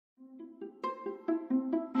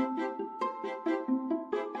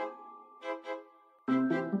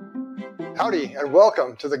Howdy and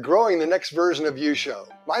welcome to the Growing the Next Version of You show.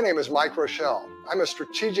 My name is Mike Rochelle. I'm a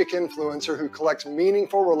strategic influencer who collects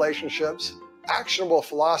meaningful relationships, actionable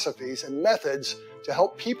philosophies, and methods to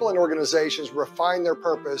help people and organizations refine their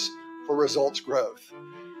purpose for results growth.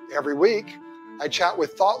 Every week, I chat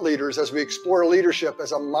with thought leaders as we explore leadership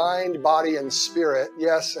as a mind, body, and spirit,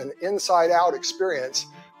 yes, an inside-out experience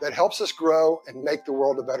that helps us grow and make the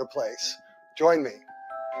world a better place. Join me.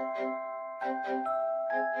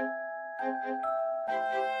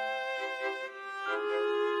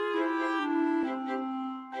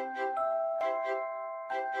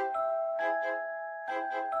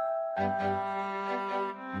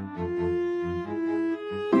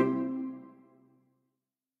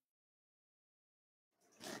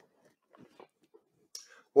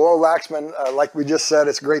 Well, Laxman, like we just said,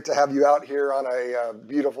 it's great to have you out here on a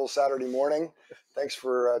beautiful Saturday morning. Thanks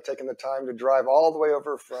for taking the time to drive all the way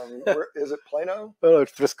over from, where, is it Plano? No,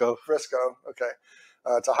 it's Frisco. Frisco, okay.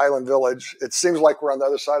 To Highland Village. It seems like we're on the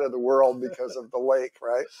other side of the world because of the lake,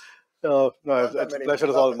 right? No, it's pleasure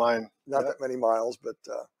is all mine. Not that many miles, but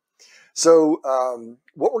so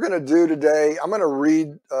what we're going to do today, I'm going to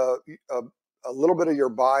read a little bit of your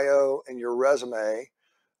bio and your resume.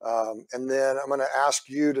 And then I'm going to ask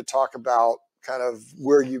you to talk about kind of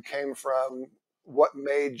where you came from, what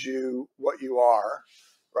made you what you are,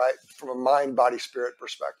 right? From a mind, body, spirit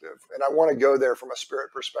perspective. And I want to go there from a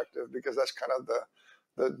spirit perspective because that's kind of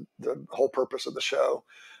the whole purpose of the show.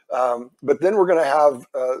 But then we're going to have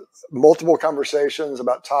multiple conversations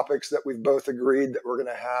about topics that we've both agreed that we're going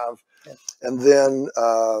to have. Yeah. And then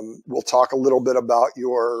we'll talk a little bit about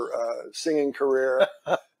your singing career.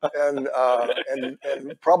 And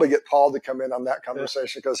probably get Paul to come in on that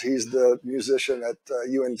conversation because he's the musician at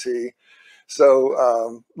UNT.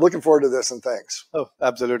 So looking forward to this, and thanks. Oh,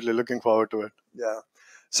 absolutely. Looking forward to it. Yeah.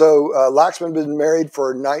 So Laxman been married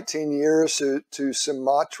for 19 years to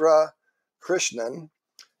Sumatra Krishnan,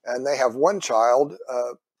 and they have one child,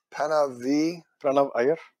 Pranav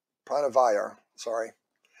Iyer, sorry.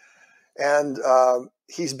 And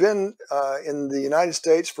he's been in the United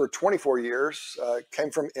States for 24 years,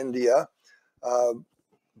 came from India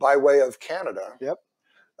by way of Canada. Yep.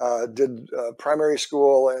 Did primary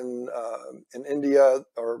school in India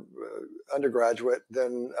or undergraduate,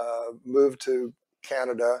 then moved to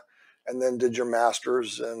Canada, and then did your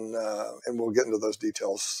master's, and we'll get into those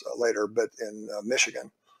details later, but in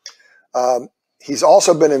Michigan. He's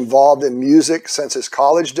also been involved in music since his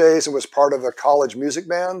college days and was part of a college music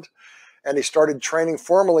band. And he started training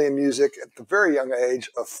formally in music at the very young age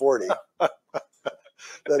of 40.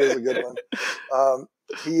 That is a good one.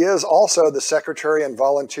 He is also the secretary and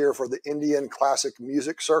volunteer for the Indian Classic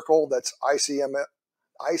Music Circle. That's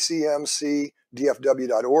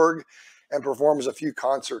ICMCDFW.org, and performs a few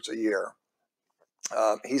concerts a year.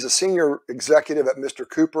 He's a senior executive at Mr.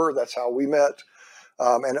 Cooper. That's how we met,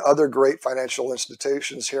 and other great financial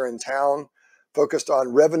institutions here in town, focused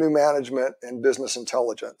on revenue management and business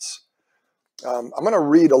intelligence. I'm going to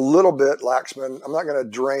read a little bit, Laxman. I'm not going to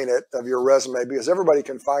drain it of your resume because everybody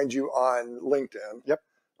can find you on LinkedIn, yep,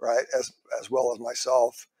 right, as well as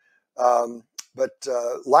myself. But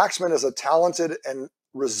Laxman is a talented and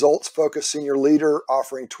results-focused senior leader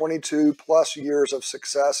offering 22 plus years of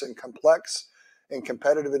success in complex and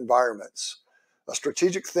competitive environments. A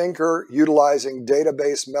strategic thinker utilizing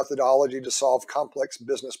data-based methodology to solve complex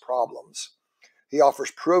business problems. He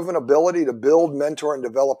offers proven ability to build, mentor, and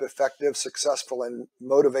develop effective, successful, and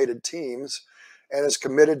motivated teams, and is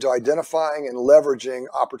committed to identifying and leveraging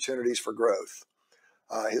opportunities for growth.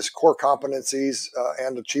 His core competencies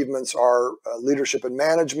and achievements are leadership and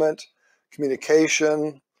management,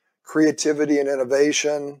 communication, creativity and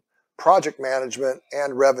innovation, project management,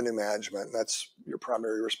 and revenue management. That's your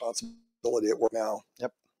primary responsibility at work now.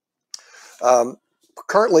 Yep.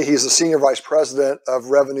 Currently, he's the Senior Vice President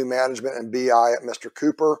of Revenue Management and BI at Mr.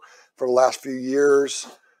 Cooper for the last few years.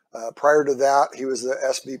 Prior to that, he was the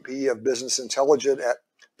SVP of Business Intelligence at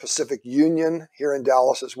Pacific Union here in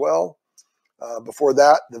Dallas as well. Before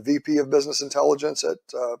that, the VP of Business Intelligence at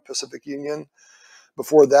Pacific Union.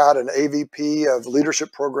 Before that, an AVP of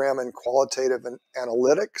Leadership Program and Qualitative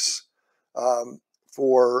Analytics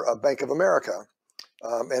for Bank of America,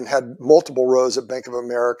 and had multiple roles at Bank of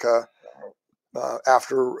America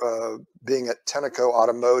after being at Tenneco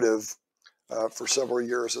Automotive for several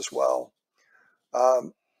years as well.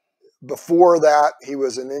 Before that, he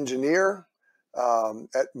was an engineer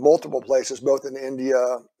at multiple places, both in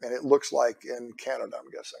India and it looks like in Canada, I'm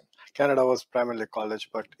guessing. Canada was primarily college,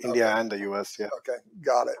 but India and the US, yeah. Okay,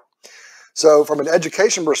 got it. So from an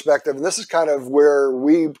education perspective, and this is kind of where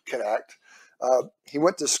we connect, he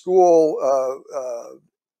went to school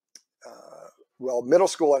middle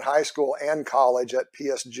school and high school and college at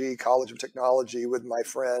PSG, College of Technology, with my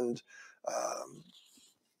friend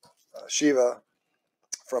Shiva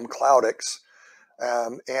from Cloudix,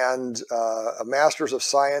 and a Master's of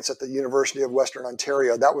Science at the University of Western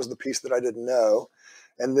Ontario. That was the piece that I didn't know.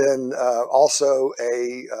 And then also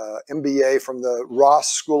a MBA from the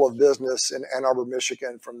Ross School of Business in Ann Arbor,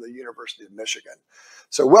 Michigan, from the University of Michigan.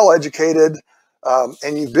 So well educated,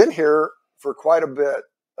 and you've been here for quite a bit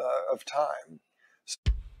of time.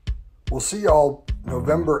 We'll see y'all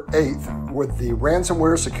November 8th with the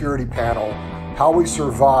Ransomware Security Panel, How We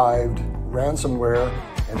Survived Ransomware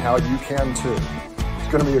and How You Can Too.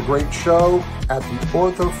 It's going to be a great show at the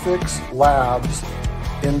OrthoFix Labs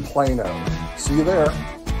in Plano. See you there.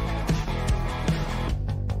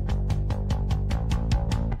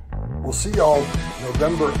 We'll see y'all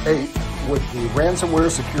November 8th with the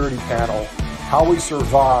Ransomware Security Panel, How We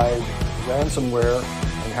Survived Ransomware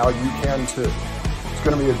and How You Can Too. It's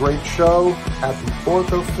going to be a great show at the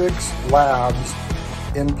OrthoFix Labs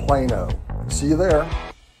in Plano. See you there.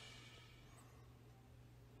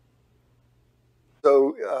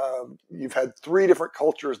 So you've had 3 different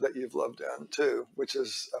cultures that you've lived in too, which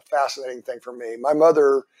is a fascinating thing for me. My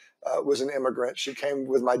mother was an immigrant. She came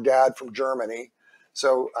with my dad from Germany.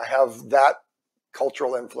 So I have that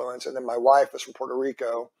cultural influence. And then my wife is from Puerto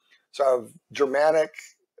Rico. So I have Germanic,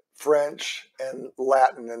 French, and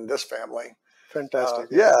Latin in this family. Fantastic.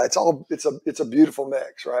 Yeah, it's a beautiful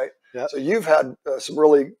mix, right? Yeah. So you've had some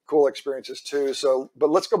really cool experiences too. So, but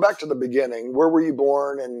let's go back to the beginning. Where were you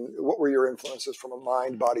born, and what were your influences from a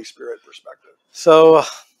mind, body, spirit perspective? So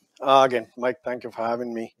again, Mike, thank you for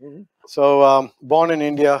having me. Mm-hmm. So born in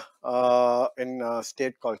India, in a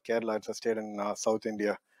state called Kerala. It's a state in South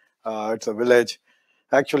India. It's a village.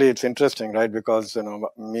 Actually, it's interesting, right? Because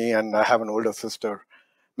me and I have an older sister.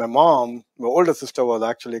 My older sister was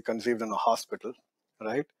actually conceived in a hospital,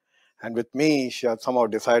 right? And with me, she had somehow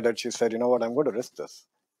decided, she said, you know what, I'm going to risk this.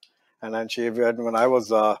 And then when I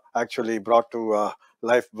was actually brought to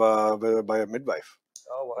life by a midwife,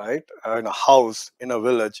 Oh, wow. right? In a house, in a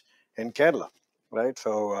village in Kerala, right?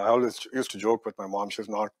 So I always used to joke with my mom. She's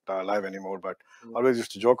not alive anymore, but I always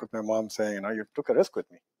used to joke with my mom saying, you took a risk with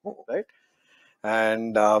me, right?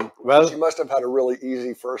 And well, she must have had a really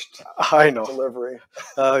easy first I know delivery.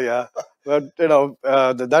 Yeah, but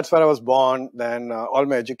that's where I was born. Then all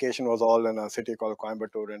my education was all in a city called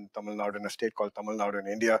Coimbatore in Tamil Nadu, in a state called Tamil Nadu in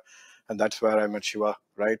India, and that's where I met Shiva,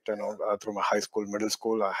 right? Through my high school, middle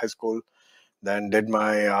school, high school. Then did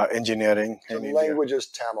my engineering So in language India. is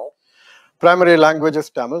Tamil. Primary language is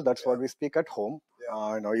Tamil. That's what we speak at home.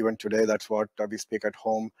 Yeah. Even today, that's what we speak at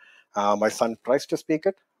home. My son tries to speak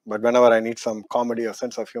it, but whenever I need some comedy or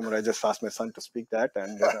sense of humor, I just ask my son to speak that,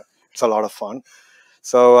 and it's a lot of fun.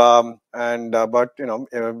 So but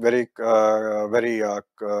very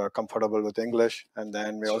comfortable with English, and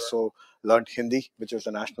then we also learned Hindi, which is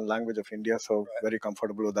the national language of India. So very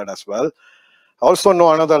comfortable with that as well. I also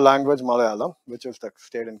know another language, Malayalam, which is the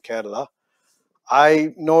state in Kerala.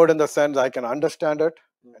 I know it in the sense I can understand it.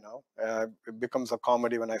 It becomes a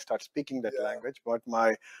comedy when I start speaking that language. But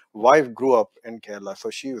my wife grew up in Kerala, so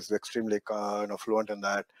she was extremely fluent in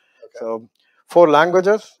that. Okay. So 4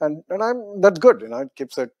 languages, and that's good. It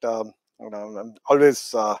keeps it. I'm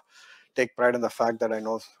always take pride in the fact that I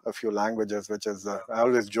know a few languages, which is I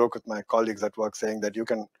always joke with my colleagues at work saying that you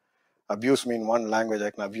can abuse me in 1 language, I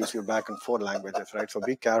can abuse you back in 4 languages, right? So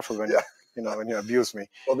be careful when when you abuse me.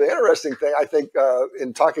 Well, the interesting thing, I think,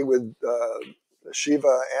 in talking with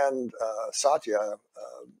Shiva and Satya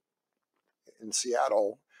in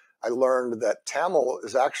Seattle, I learned that Tamil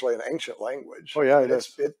is actually an ancient language. Oh, yeah, it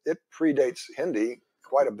is. It predates Hindi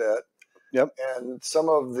quite a bit. Yep. And some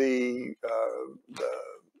of the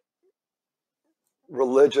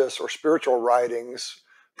religious or spiritual writings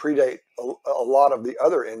predate a lot of the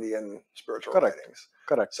other Indian spiritual writings.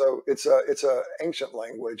 Correct. So it's a ancient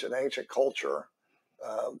language, an ancient culture,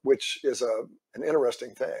 which is an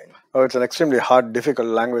interesting thing. Oh, it's an extremely hard, difficult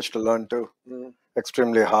language to learn too.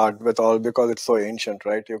 Extremely hard because it's so ancient,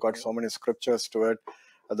 right? You've got so many scriptures to it.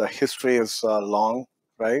 The history is long,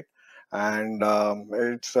 right? And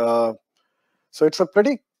it's a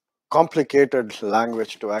pretty complicated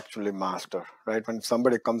language to actually master, right? When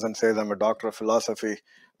somebody comes and says, I'm a doctor of philosophy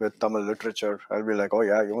with Tamil literature, I'll be like, oh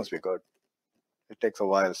yeah, you must be good. It takes a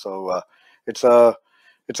while. So it's a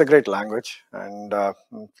great language, and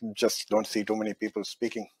just don't see too many people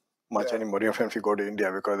speaking much anymore, even if you go to India,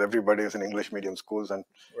 because everybody is in English medium schools, and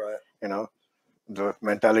the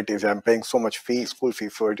mentality is, I'm paying so much school fee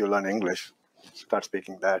for it, you learn English, start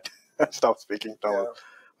speaking that, stop speaking Tamil.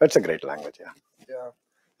 It's a great language, Yeah.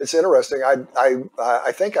 It's interesting.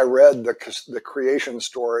 I think I read the creation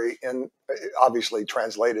story, and obviously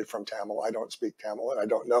translated from Tamil. I don't speak Tamil and I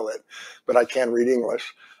don't know it, but I can read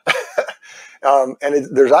English. And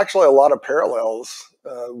there's actually a lot of parallels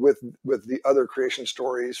with the other creation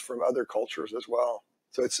stories from other cultures as well.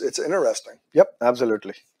 So it's interesting. Yep,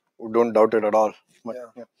 absolutely. We don't doubt it at all.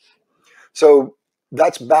 Yeah. So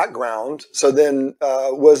that's background. So then,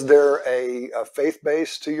 was there a faith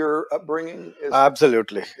base to your upbringing?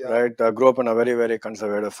 Absolutely, right. I grew up in a very, very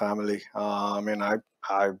conservative family. I mean,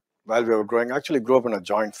 while we were growing, actually grew up in a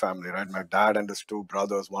joint family, right? My dad and his two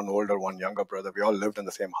brothers, one older, one younger brother. We all lived in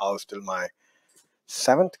the same house till my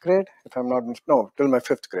 7th grade, if I'm not, no, till my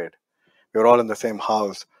 5th grade. We were all in the same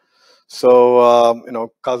house. So,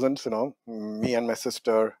 cousins, me and my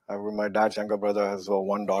sister, my dad's younger brother has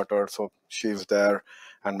one daughter, so she's there.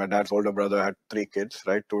 And my dad's older brother had 3 kids,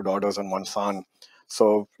 right? 2 daughters and 1 son.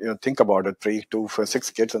 So, think about it, 6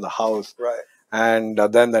 kids in the house. Right. And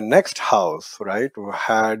then the next house, right, we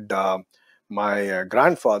had my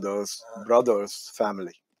grandfather's brother's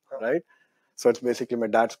family, right? So it's basically my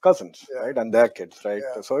dad's cousins, right? And their kids, right?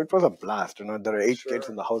 Yeah. So it was a blast, there are 8 kids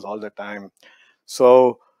in the house all the time.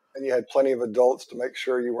 So, and you had plenty of adults to make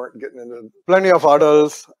sure you weren't getting into... Plenty of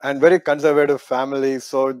adults and very conservative families.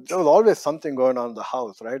 So there was always something going on in the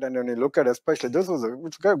house, right? And when you look at, especially, it's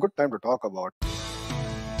a good time to talk about.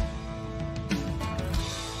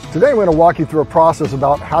 Today I'm going to walk you through a process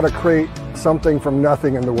about how to create something from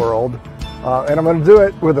nothing in the world. And I'm going to do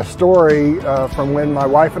it with a story from when my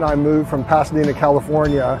wife and I moved from Pasadena,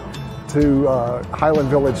 California to Highland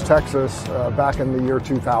Village, Texas back in the year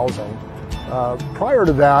 2000. Prior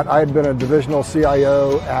to that, I had been a divisional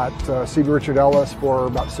CIO at C.B. Richard Ellis for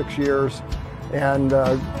about 6 years, and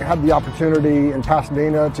had the opportunity in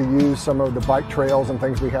Pasadena to use some of the bike trails and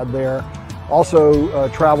things we had there. Also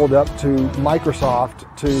traveled up to Microsoft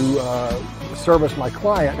to service my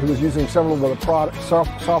client who was using several of the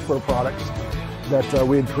software products that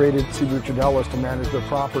we had created at C.B. Richard Ellis to manage their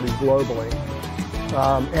properties globally.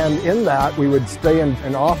 And in that, we would stay in,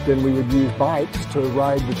 and often we would use bikes to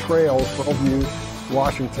ride the trails from Bellevue,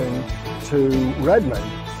 Washington to Redmond.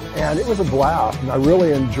 And it was a blast, and I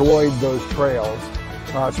really enjoyed those trails.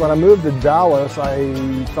 So when I moved to Dallas, I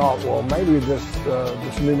thought, well, maybe this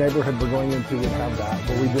new neighborhood we're going into would have that,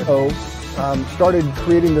 but we didn't. So started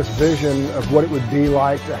creating this vision of what it would be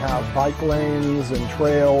like to have bike lanes and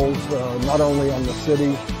trails, not only on the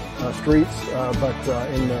city streets, but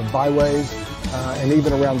in the byways, and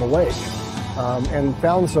even around the lake, and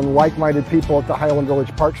found some like-minded people at the Highland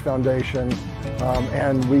Village Parks Foundation,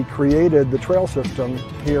 and we created the trail system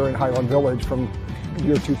here in Highland Village from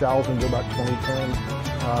year 2000 to about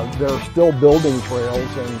 2010. They're still building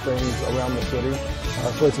trails and things around the city,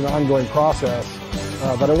 so it's an ongoing process,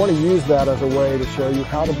 but I want to use that as a way to show you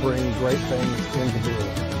how to bring great things into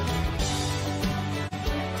being.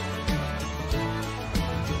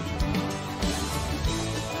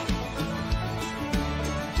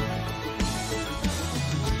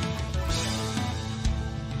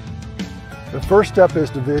 The first step is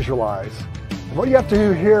to visualize. What you have to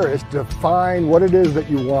do here is define what it is that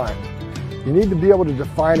you want. You need to be able to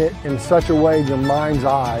define it in such a way in your mind's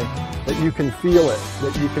eye that you can feel it,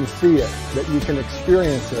 that you can see it, that you can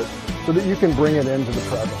experience it, so that you can bring it into the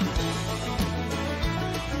present.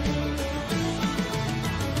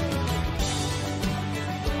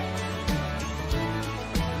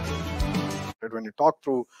 When you talk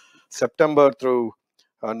through September through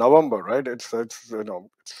November, right? It's filled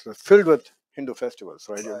with Hindu festivals,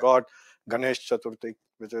 right? You've got Ganesh Chaturthi,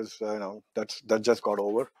 which is that just got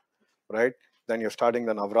over, right? Then you're starting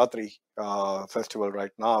the Navratri festival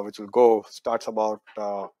right now, which starts about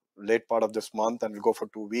late part of this month and will go for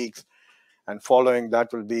 2 weeks, and following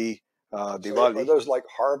that will be Diwali. So are those like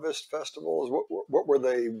harvest festivals? What were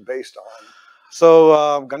they based on?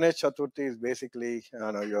 So Ganesh Chaturthi is basically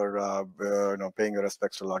you're paying your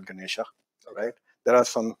respects to Lord Ganesha, right? There are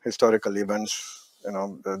some historical events.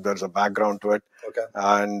 There's a background to it. Okay.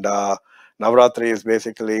 And Navratri is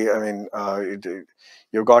basically,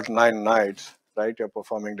 you've got 9 nights, right? You're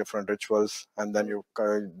performing different rituals, and then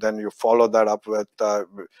you follow that up with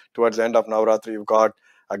towards the end of Navratri, you've got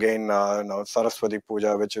again Saraswati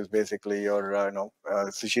Puja, which is basically your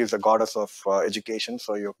so she's the goddess of education,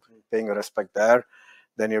 so you're paying your respect there.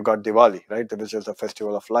 Then you've got Diwali, right, which is the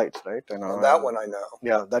festival of lights, right? That one I know.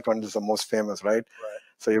 Yeah, that one is the most famous, right?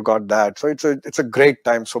 So you got that. So it's a great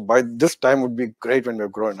time. So by this time would be great when we're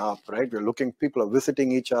growing up, right? People are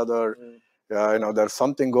visiting each other. There's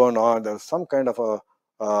something going on. There's some kind of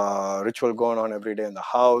a ritual going on every day in the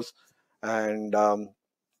house, and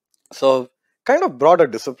so kind of brought a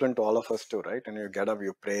discipline to all of us too, right? And you get up,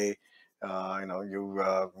 you pray,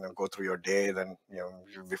 go through your day, then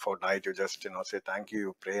before night you just say thank you,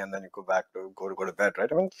 you pray, and then you go back to go to bed,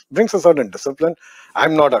 right? I mean, it brings a certain discipline.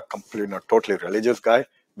 I'm not a totally religious guy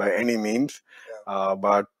by any means,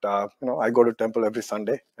 but I go to temple every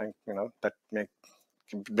Sunday, and that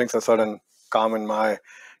brings a certain calm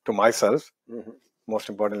to myself. Mm-hmm. Most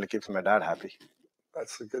importantly, keeps my dad happy.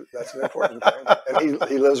 That's an important thing. And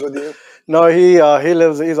he lives with you? No,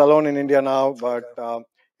 he's alone in India now, but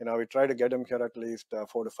we try to get him here at least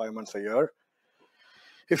 4 to 5 months a year.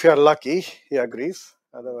 If you're lucky, he agrees.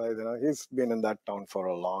 Otherwise, he's been in that town for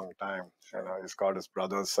a long time. He's got his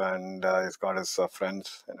brothers and he's got his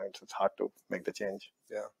friends. It's hard to make the change.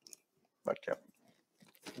 Yeah. But yeah,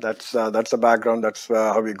 that's the background. That's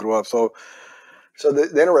how we grew up. So the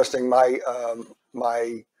interesting,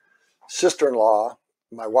 my sister-in-law,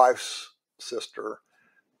 my wife's sister,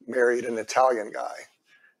 married an Italian guy,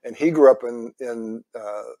 and he grew up in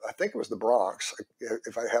I think it was the Bronx,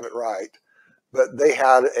 if I have it right. But they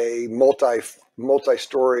had a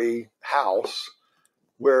multi-story house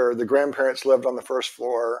where the grandparents lived on the first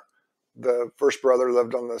floor, the first brother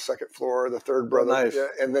lived on the second floor, the third brother, nice.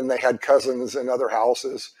 And then they had cousins in other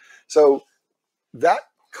houses. So that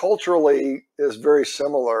culturally is very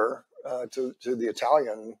similar to the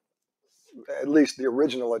Italian, at least the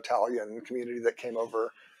original Italian community that came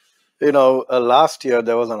over. Last year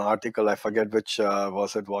there was an article, I forget which,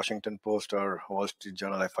 was it Washington Post or Wall Street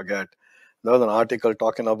Journal, I forget. There was an article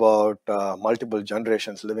talking about multiple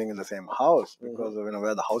generations living in the same house because of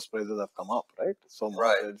where the house prices have come up, right? So much.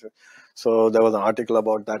 Right. So there was an article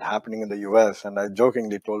about that happening in the US, and I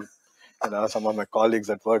jokingly told some of my colleagues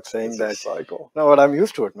at work saying that cycle. No, but I'm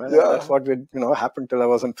used to it, man. Yeah. That's what happened till I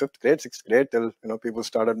was in 5th grade, 6th grade, till people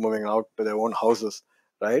started moving out to their own houses,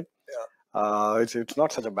 right? Yeah. It's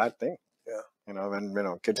not such a bad thing. Yeah.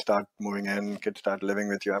 When kids start moving in, kids start living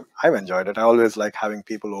with you. I've enjoyed it. I always like having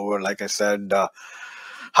people over. Like I said,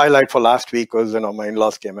 highlight for last week was my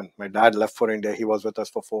in-laws came in. My dad left for India. He was with us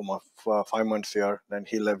for 5 months here. Then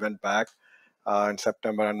he went back in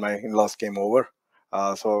September, and my in-laws came over.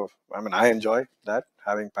 So I enjoy that,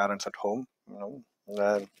 having parents at home.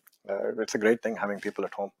 It's a great thing having people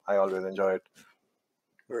at home. I always enjoy it.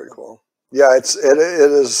 Very cool. Yeah, it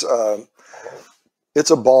is. It's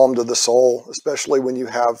a balm to the soul, especially when you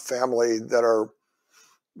have family that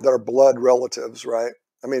are blood relatives, right?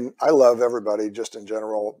 I mean, I love everybody just in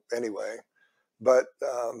general anyway, but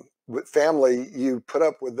with family, you put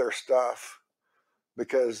up with their stuff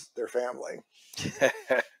because they're family.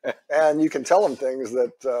 And you can tell them things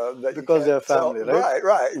that because they're family, right?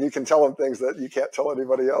 Right. And you can tell them things that you can't tell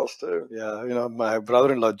anybody else too. Yeah, my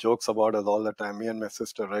brother-in-law jokes about us all the time. Me and my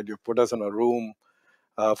sister, right? You put us in a room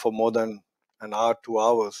for more than an hour, 2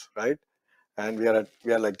 hours, right? And we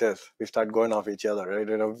are like this. We start going off each other, right?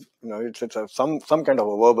 It's some kind of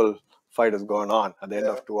a verbal fight is going on at the end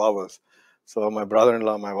of 2 hours. So my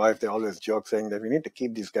brother-in-law, my wife, they always joke saying that we need to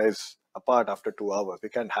keep these guys apart after 2 hours. We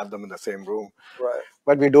can't have them in the same room. Right.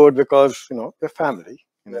 But we do it because we're family.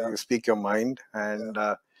 You speak your mind, and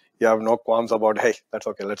you have no qualms about, hey, that's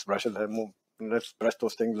okay. Let's brush it. Let's brush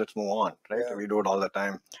those things. Let's move on, right? Yeah. We do it all the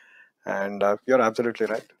time. And you're absolutely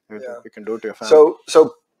right. You can do it to your family.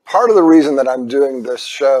 So part of the reason that I'm doing this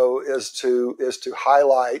show is to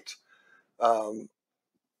highlight, I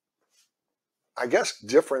guess,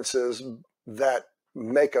 differences that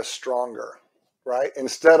make us stronger, right?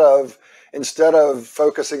 Instead of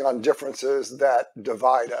focusing on differences that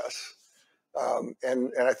divide us.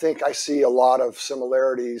 And I think I see a lot of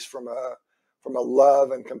similarities from a love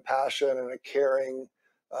and compassion and a caring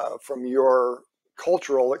from your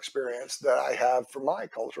cultural experience that I have from my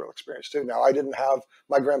cultural experience too. Now, I didn't have,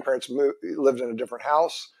 my grandparents lived in a different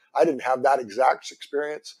house. I didn't have that exact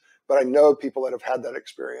experience, but I know people that have had that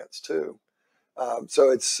experience too.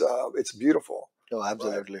 So it's beautiful. Oh,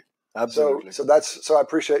 absolutely. Right? Absolutely. So I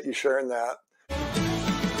appreciate you sharing that.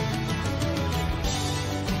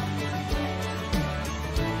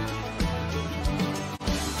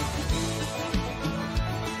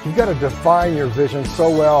 You've got to define your vision so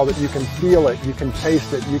well that you can feel it, you can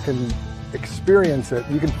taste it, you can experience it,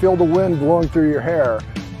 you can feel the wind blowing through your hair.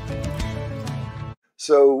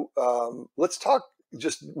 So let's talk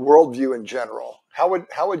just worldview in general. How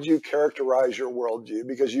would you characterize your worldview?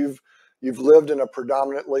 Because you've lived in a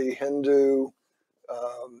predominantly Hindu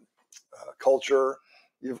culture.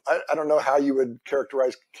 I don't know how you would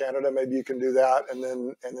characterize Canada. Maybe you can do that. And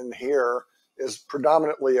then here is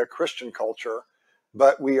predominantly a Christian culture,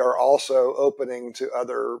 but we are also opening to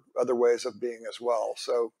other ways of being as well.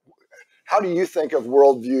 So how do you think of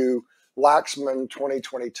worldview Laxman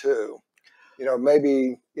 2022?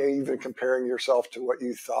 maybe even comparing yourself to what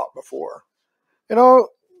you thought before? Growing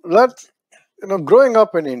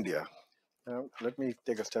up in India, let me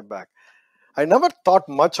take a step back. I never thought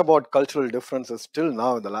much about cultural differences till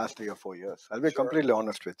now in the last 3 or 4 years. I'll be completely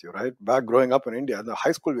honest with you, right? Back growing up in India, the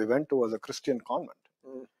high school we went to was a Christian convent,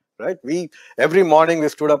 right? Every morning we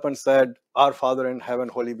stood up and said, "Our Father in heaven,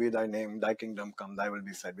 holy be thy name, thy kingdom come, thy will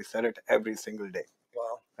be said." We said it every single day.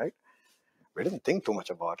 Wow. Right? We didn't think too much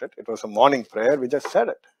about it. It was a morning prayer. We just said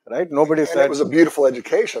it, right? Nobody said. And it was a beautiful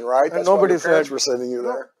education, right? And That's nobody why your parents said, were sending you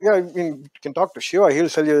there. Yeah, I mean, you can talk to Shiva. He'll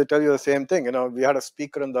tell you the same thing. We had a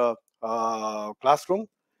speaker in the classroom.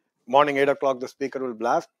 Morning 8 o'clock, the speaker will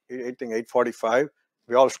blast. I think 8:45.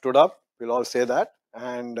 We all stood up. We'll all say that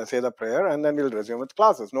and say the prayer, and then we'll resume with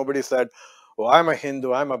classes. Nobody said, "Oh, I'm a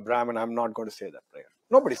Hindu. I'm a Brahmin. I'm not going to say that prayer."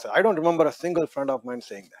 Nobody said. I don't remember a single friend of mine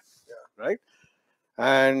saying that. Yeah. Right.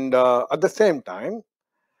 And at the same time,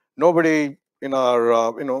 nobody in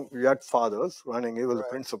our, we had fathers running. He was the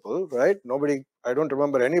principal, right? I don't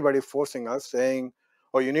remember anybody forcing us saying,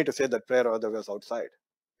 "Oh, you need to say that prayer or otherwise outside."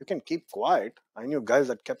 You can keep quiet. I knew guys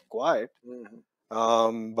that kept quiet,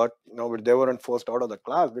 but they weren't forced out of the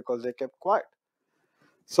class because they kept quiet.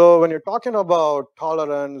 So when you're talking about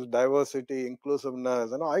tolerance, diversity,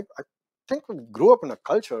 inclusiveness, I think we grew up in a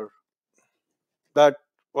culture that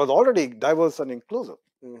was already diverse and inclusive,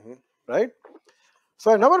 right?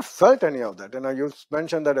 So I never felt any of that. And you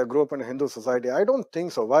mentioned that I grew up in a Hindu society. I don't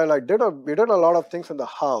think so. While we did a lot of things in the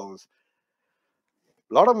house.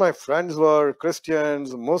 A lot of my friends were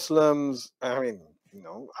Christians, Muslims. I mean,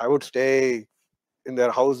 I would stay in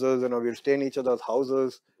their houses. We'd stay in each other's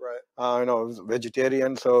houses. Right.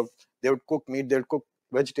 Vegetarian. So they would cook meat. They'd cook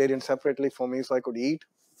vegetarian separately for me so I could eat.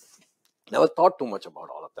 Never thought too much about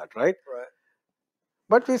all of that, right? Right.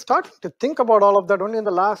 But we started to think about all of that only in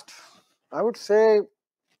the last, I would say,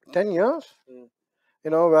 10 years.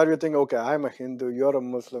 Where you think, okay, I'm a Hindu, you're a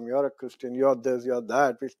Muslim, you're a Christian, you're this, you're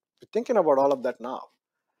that. We're thinking about all of that now.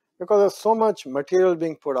 Because there's so much material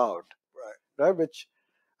being put out, right?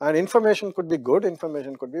 And information could be good,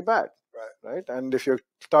 information could be bad, right? And if you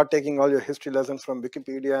start taking all your history lessons from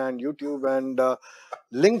Wikipedia and YouTube and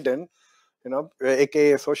LinkedIn,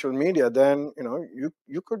 aka social media, then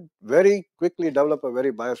you could very quickly develop a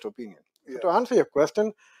very biased opinion. So to answer your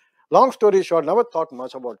question, long story short, never thought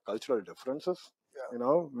much about cultural differences. We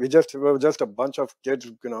were just a bunch of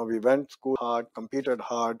kids. We went school hard, competed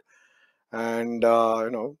hard. And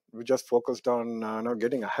we just focused on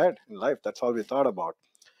getting ahead in life. That's all we thought about.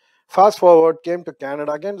 Fast forward, came to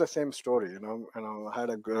Canada, again the same story. I had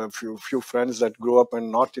a few friends that grew up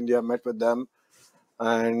in North India, met with them,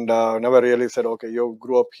 and never really said, okay, you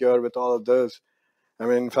grew up here with all of this. I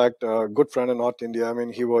mean, in fact, a good friend in North India. I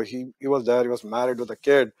mean, he was there. He was married with a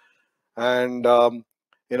kid, and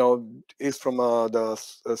he's from the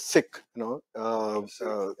Sikh.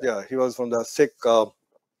 Yeah, he was from the Sikh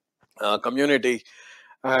community.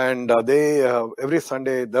 And they every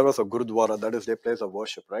Sunday there was a Gurudwara, that is their place of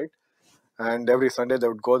worship, right? And every Sunday they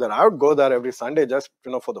would go there. I would go there every Sunday just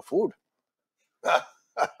for the food.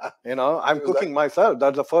 I'm cooking myself.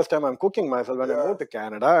 That's the first time I'm cooking myself when I moved to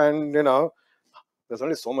Canada. And there's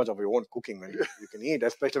only so much of your own cooking when you can eat,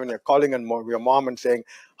 especially when you're calling your mom and saying,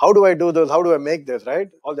 "How do I do this? How do I make this?" Right?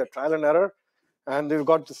 All that trial and error. And we've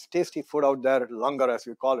got this tasty food out there, langar as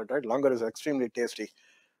we call it, right? Langar is extremely tasty.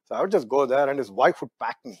 So I would just go there, and his wife would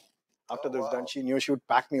pack me. After this done, she knew she would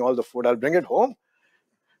pack me all the food. I'll bring it home.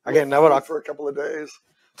 Again, never for a couple of days.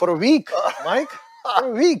 For a week, Mike. For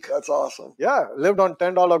a week. That's awesome. Yeah, lived on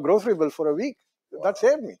 $10 grocery bill for a week. Wow. That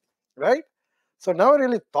saved me, right? So never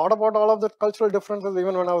really thought about all of the cultural differences.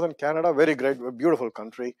 Even when I was in Canada, very great, beautiful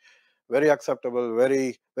country, very acceptable,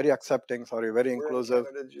 very accepting. Sorry, very inclusive. Where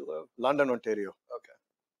in Canada did you live? London, Ontario. Okay.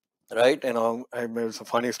 Right, it's a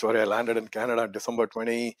funny story. I landed in Canada December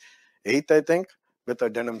 28th, I think, with a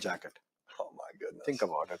denim jacket. Oh my goodness! Think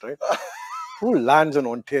about it, right? Who lands in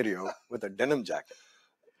Ontario with a denim jacket?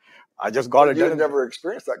 I just got a denim. You had never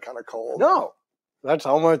experienced that kind of cold. No, that's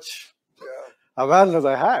how much awareness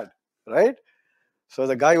I had, right? So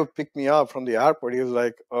the guy who picked me up from the airport, he was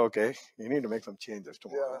like, "Okay, you need to make some changes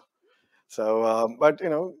tomorrow." Yeah. So, but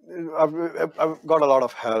I've got a lot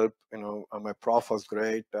of help. My prof was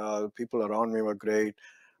great. People around me were great.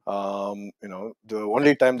 The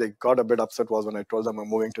only time they got a bit upset was when I told them I'm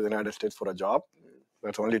moving to the United States for a job.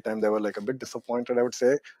 That's the only time they were like a bit disappointed, I would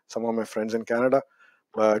say. Some of my friends in Canada,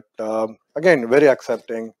 but again, very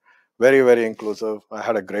accepting, very, very inclusive. I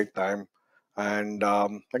had a great time, and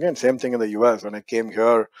again, same thing in the US when I came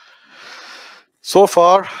here. So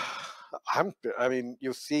far, I mean,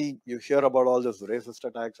 you hear about all these racist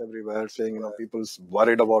attacks everywhere, saying, people's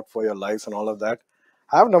worried about for your lives and all of that.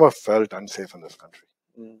 I've never felt unsafe in this country.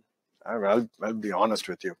 I'll be honest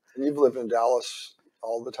with you. And you've lived in Dallas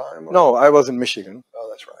all the time? Or? No, I was in Michigan. Oh,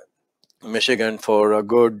 that's right. Michigan for a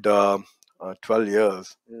good 12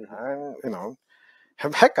 years.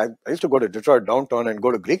 And, heck, I used to go to Detroit downtown and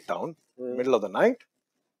go to Greektown, middle of the night.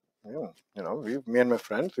 Me and my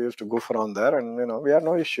friends, we used to goof around there, and we had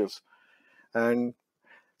no issues. And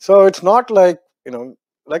so it's not like,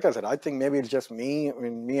 like I said, I think maybe it's just me. I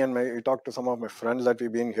mean, you talk to some of my friends that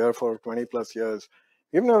we've been here for 20 plus years.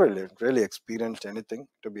 We've never really experienced anything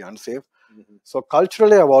to be unsafe. So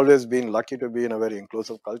culturally, I've always been lucky to be in a very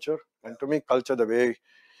inclusive culture. And to me, culture, the way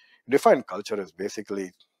define culture is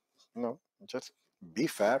basically, just be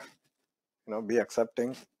fair, be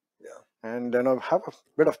accepting, and have a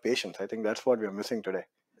bit of patience. I think that's what we are missing today.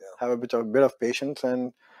 Have a bit of patience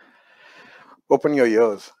and open your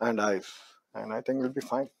ears and eyes, and I think we'll be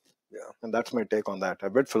fine. And that's my take on that. A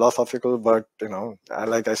bit philosophical, but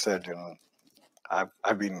like I said,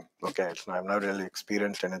 I've been okay. I've not really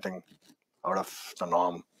experienced anything out of the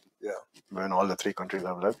norm. In all the 3 countries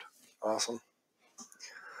I've lived. Awesome.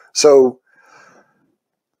 So,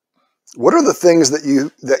 what are the things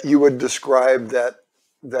that you would describe that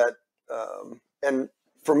and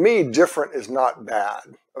for me, different is not bad.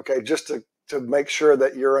 Okay, just to make sure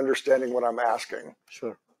that you're understanding what I'm asking.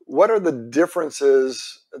 Sure. What are the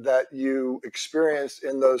differences that you experienced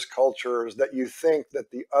in those cultures that you think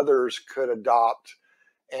that the others could adopt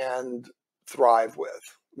and thrive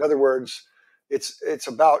with? In other words, it's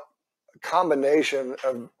about a combination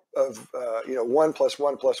of 1 +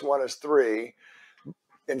 1 + 1 is 3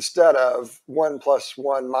 instead of 1 +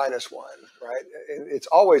 1 - 1, right? It's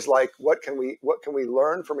always like, what can we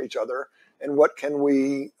learn from each other, and what can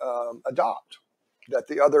we adopt that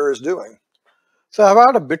the other is doing? So I've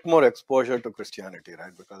had a bit more exposure to Christianity,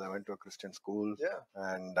 right? Because I went to a Christian school,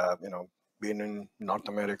 and been in North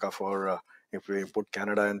America for if we put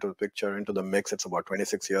Canada into the picture, into the mix, it's about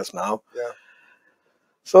 26 years now.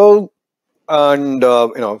 So, and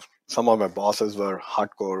some of my bosses were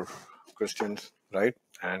hardcore Christians, right?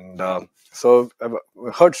 And so I've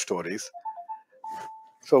heard stories.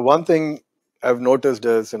 So one thing I've noticed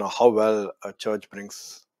is how well a church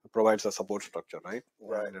provides a support structure, right?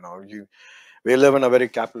 And, we live in a very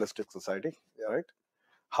capitalistic society, right?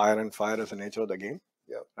 Hire and fire is the nature of the game,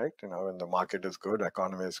 right? When the market is good,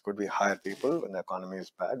 economy is good, we hire people. When the economy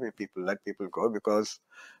is bad, we let people go because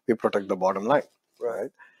we protect the bottom line,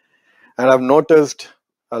 right? And I've noticed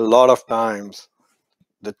a lot of times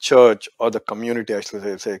the church or the community, I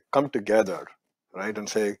should say, come together, right, and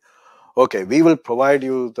say, okay, we will provide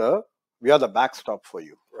you we are the backstop for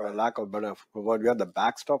you. For a lack of better word, we are the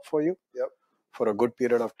backstop for you for a good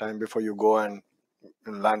period of time before you go and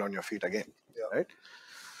land on your feet again, right?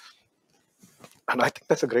 And I think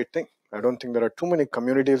that's a great thing. I don't think there are too many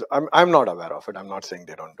communities. I'm not aware of it. I'm not saying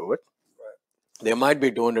they don't do it. They might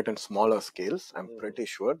be doing it in smaller scales. I'm pretty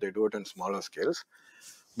sure they do it in smaller scales.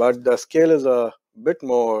 But the scale is a bit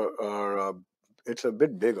more, it's a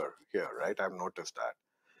bit bigger here, right? I've noticed that.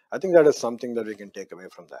 I think that is something that we can take away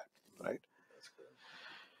from that, right?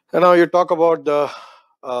 And now you talk about the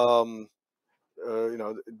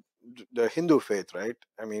Hindu faith, right?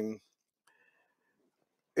 I mean,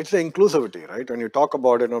 it's the inclusivity, right? When you talk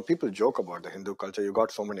about it, people joke about the Hindu culture. You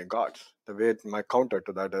got so many gods. The way my counter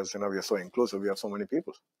to that is, we are so inclusive. We have so many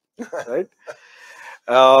people, right?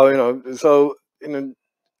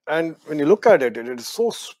 And when you look at it, it is so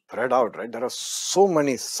spread out, right? There are so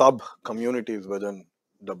many sub communities within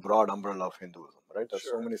the broad umbrella of Hinduism, right? There's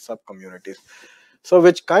so many sub communities, so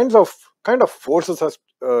which kind of forces us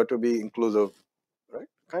to be inclusive, right?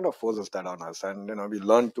 Kind of forces that on us, and we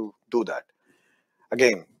learn to do that.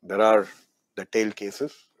 Again, there are the tail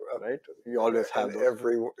cases, right? You always have those.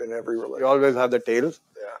 In every religion. You always have the tails.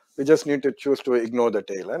 We just need to choose to ignore the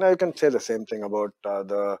tail. And I can say the same thing about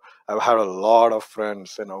I've had a lot of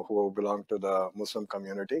friends, who belong to the Muslim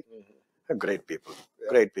community. Great people,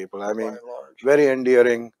 great people. I mean, very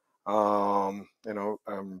endearing.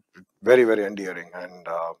 Very, very endearing, and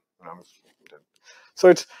so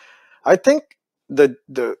it's. I think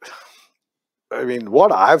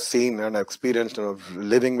what I've seen and experienced of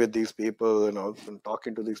living with these people, and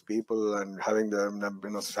talking to these people and having them,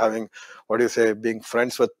 having, being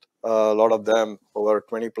friends with a lot of them over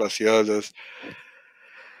 20 plus years is,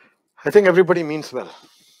 I think everybody means well.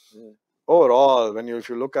 Overall, if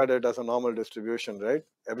you look at it as a normal distribution, right,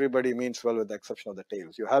 everybody means well with the exception of the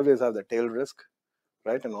tails. You always have the tail risk,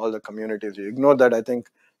 right, in all the communities. You ignore that, I think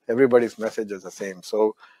everybody's message is the same.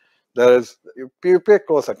 So there is, you pay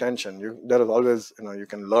close attention. There is always, you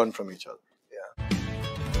can learn from each other.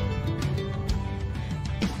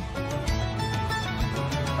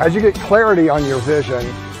 As you get clarity on your vision,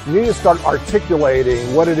 you need to start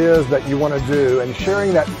articulating what it is that you want to do and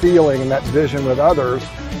sharing that feeling and that vision with others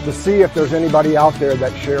to see if there's anybody out there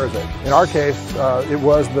that shares it. In our case, it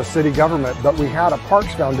was the city government, but we had a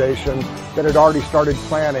Parks Foundation that had already started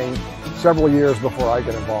planning several years before I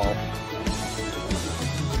got involved.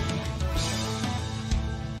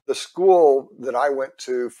 The school that I went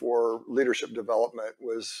to for leadership development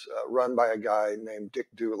was run by a guy named Dick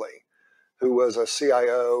Dooley, who was a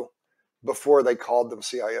CIO before they called them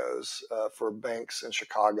CIOs for banks in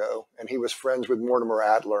Chicago. And he was friends with Mortimer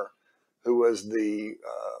Adler, who was the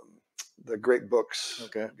Great Books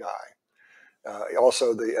guy.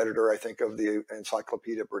 Also the editor, I think, of the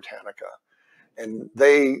Encyclopedia Britannica. And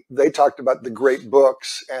they talked about the great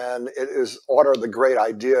books, and it is what are the great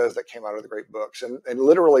ideas that came out of the great books. And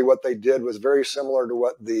literally what they did was very similar to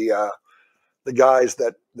what the guys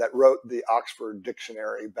that wrote the Oxford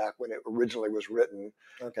Dictionary back when it originally was written.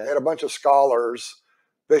 They had a bunch of scholars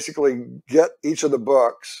basically get each of the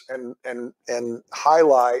books and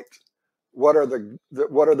highlight what are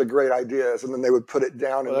the great ideas, and then they would put it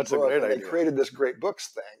down in the book. And they created this great books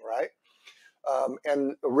thing, right?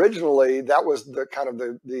 And originally that was the kind of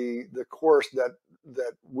the course that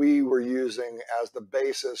we were using as the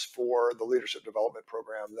basis for the leadership development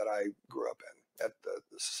program that I grew up in at the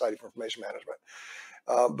Society for Information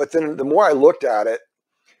Management. But then the more I looked at it,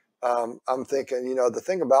 I'm thinking, the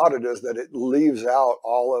thing about it is that it leaves out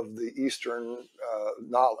all of the Eastern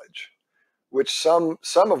knowledge, which some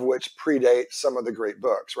of which predate some of the great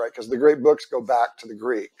books, right? Because the great books go back to the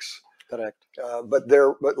Greeks. Correct.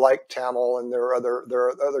 But like Tamil, and there are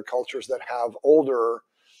other cultures that have older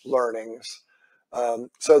learnings.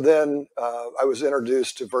 So then I was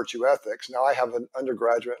introduced to virtue ethics. Now I have an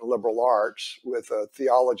undergraduate in liberal arts with a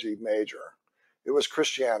theology major. It was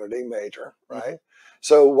Christianity major, right? Mm-hmm.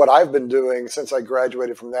 So what I've been doing since I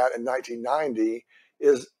graduated from that in 1990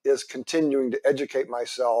 is continuing to educate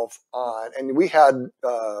myself on. And we had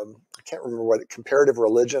I can't remember what comparative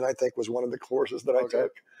religion, I think, was one of the courses that I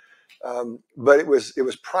took. But it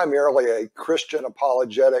was primarily a Christian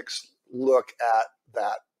apologetics look at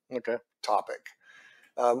that topic.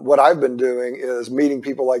 What I've been doing is meeting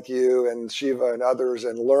people like you and Shiva and others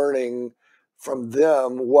and learning from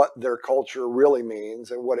them what their culture really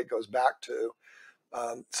means and what it goes back to.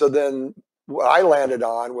 So then what I landed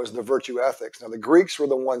on was the virtue ethics. Now the Greeks were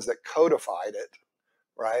the ones that codified it,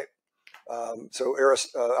 right? So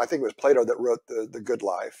I think it was Plato that wrote the Good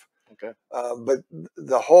Life. But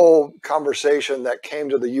the whole conversation that came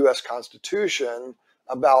to the U.S. Constitution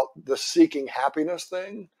about the seeking happiness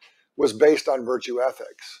thing was based on virtue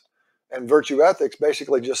ethics. And virtue ethics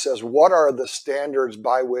basically just says, what are the standards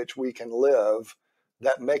by which we can live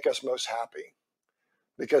that make us most happy?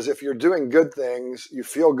 Because if you're doing good things, you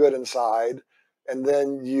feel good inside, and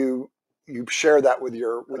then you share that with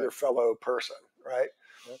your fellow person, right?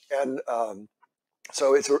 And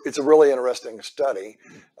so it's a really interesting study.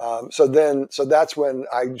 So that's when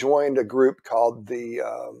I joined a group called the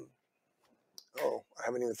I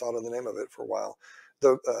haven't even thought of the name of it for a while,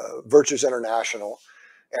 the Virtues International,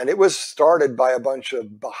 and it was started by a bunch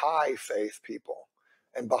of Baha'i faith people,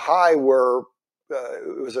 and Baha'i were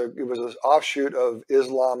it was an offshoot of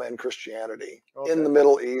Islam and Christianity in the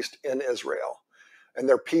Middle East, in Israel, and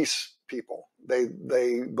they're peace people. They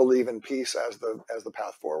believe in peace as the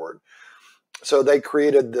path forward. So they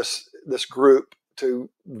created this group to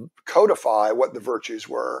codify what the virtues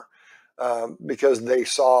were, because they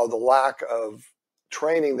saw the lack of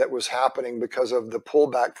training that was happening because of the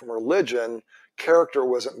pullback from religion. Character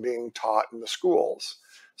wasn't being taught in the schools.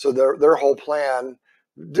 So their whole plan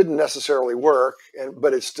didn't necessarily work,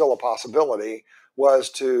 but it's still a possibility,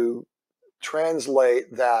 was to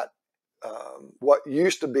translate that what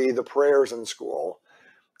used to be the prayers in school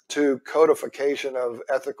to codification of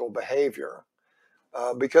ethical behavior.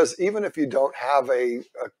 Because even if you don't have a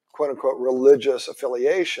quote-unquote religious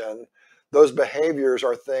affiliation, those behaviors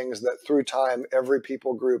are things that through time, every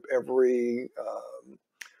people group, every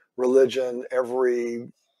religion,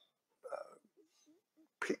 every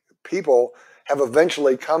people have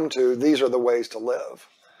eventually come to, these are the ways to live.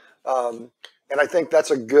 And I think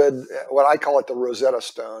that's a good, what I call it, the Rosetta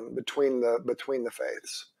Stone between the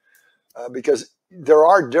faiths. Because there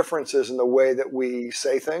are differences in the way that we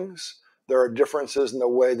say things. There are differences in the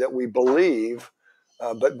way that we believe.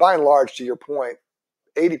 But by and large, to your point,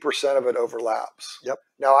 80% of it overlaps. Yep.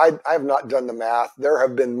 Now, I have not done the math. There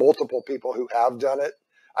have been multiple people who have done it.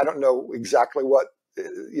 I don't know exactly what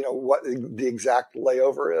you know, what the exact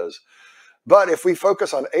layover is. But if we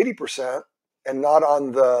focus on 80% and not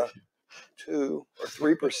on the 2 or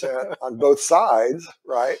 3% on both sides,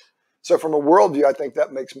 right? So from a worldview, I think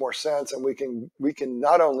that makes more sense, and we can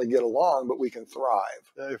not only get along, but we can thrive.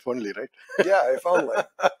 If only, right? Yeah, if only.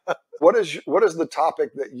 What is the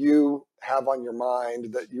topic that you have on your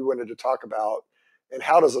mind that you wanted to talk about, and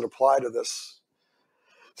how does it apply to this?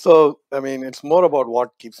 So, I mean, it's more about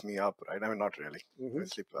what keeps me up, right? I mean, not really. I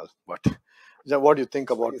sleep well, but what do you think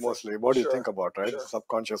about mostly? What do you think about, right? The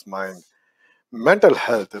subconscious mind. Mental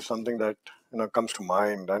health is something that, you know, comes to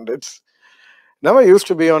mind, and it's never used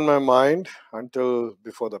to be on my mind until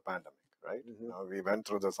before the pandemic, right? We went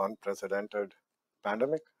through this unprecedented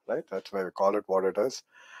pandemic, right? That's why we call it what it is.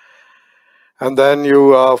 And then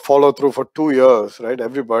you follow through for 2 years, right?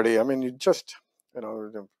 Everybody, I mean, you just, you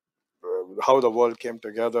know, how the world came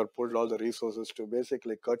together, pulled all the resources to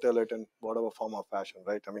basically curtail it in whatever form or fashion,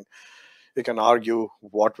 right? I mean, you can argue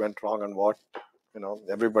what went wrong and what, you know,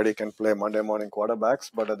 everybody can play Monday morning quarterbacks,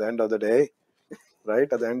 but at the end of the day,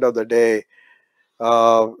 right? At the end of the day,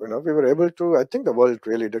 you know, we were able to, I think the world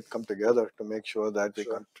really did come together to make sure that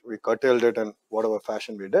we curtailed it in whatever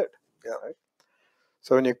fashion we did. Yeah. Right.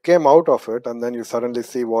 So when you came out of it, and then you suddenly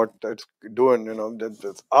see what it's doing, you know,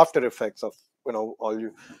 the after effects of, you know, all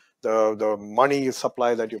the money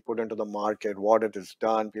supply that you put into the market, what it has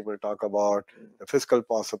done. People talk about the fiscal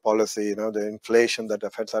policy, you know, the inflation that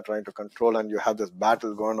the Feds are trying to control, and you have this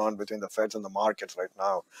battle going on between the Feds and the markets right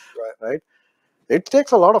now, right? It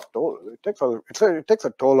takes a lot of toll. It takes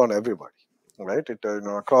a toll on everybody, right? It you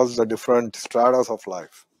know, across the different stratas of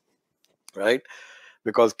life, right?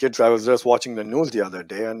 Because kids, I was just watching the news the other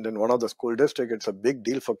day, and in one of the school districts, it's a big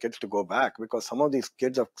deal for kids to go back because some of these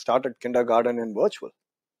kids have started kindergarten in virtual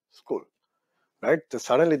school, right? So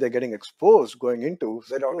suddenly they're getting exposed going into.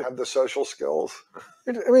 They don't have the social skills.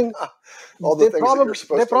 I mean, all the things that you're supposed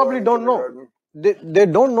to learn. They probably don't know. They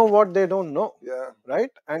don't know what they don't know. Yeah. Right.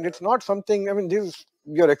 And it's not something. I mean,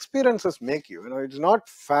 your experiences make you. You know, it's not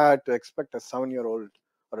fair to expect a 7-year-old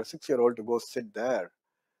or a 6-year-old to go sit there,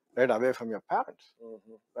 right, away from your parents,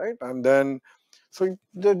 right? And then, so you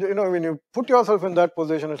know, when you put yourself in that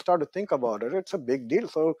position and start to think about it, it's a big deal.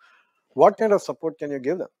 So, what kind of support can you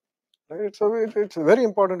give them? Right? So it's very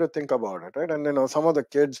important to think about it, right? And you know, some of the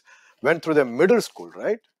kids went through their middle school,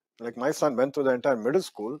 right? Like my son went through the entire middle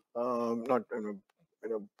school. Not you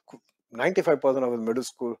know, 95% of his middle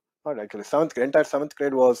school, not actually entire seventh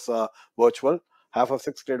grade was virtual. Half of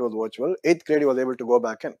 6th grade was virtual. 8th grade he was able to go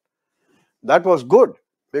back in. That was good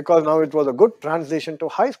because now it was a good transition to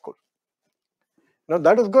high school. You know,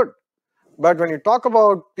 that is good. But when you talk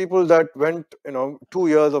about people that went, you know, 2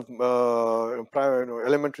 years of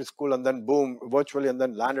elementary school and then boom, virtually, and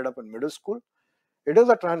then landed up in middle school, it is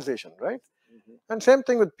a transition, right? And same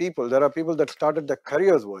thing with people. There are people that started their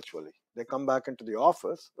careers virtually. They come back into the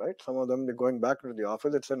office, right? Some of them, they're going back into the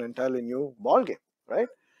office. It's an entirely new ball game, right?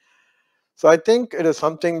 So I think it is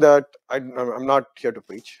something that I'm not here to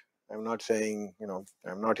preach. I'm not saying, you know,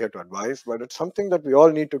 I'm not here to advise, but it's something that we all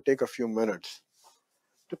need to take a few minutes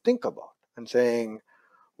to think about and saying,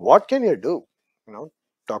 what can you do? You know,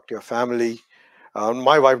 talk to your family.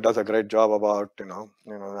 My wife does a great job about, you know,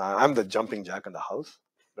 I'm the jumping jack in the house,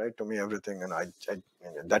 right? To me, everything, and I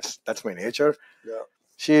that's my nature. Yeah.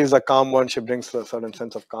 She is a calm one. She brings a certain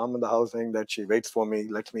sense of calm in the house, saying that she waits for me,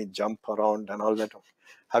 lets me jump around and all that.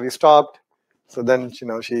 Have you stopped? So then, you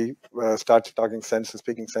know, she starts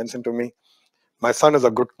speaking sense into me. My son is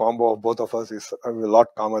a good combo of both of us. He's a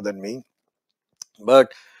lot calmer than me,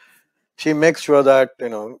 but she makes sure that, you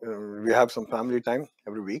know, we have some family time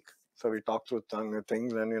every week. So we talk through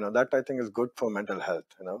things, and, you know, that I think is good for mental health,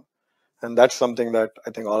 you know, and that's something that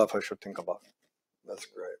I think all of us should think about. That's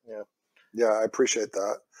great. Yeah. Yeah, I appreciate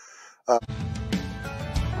that.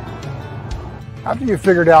 After you've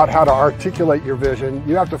figured out how to articulate your vision,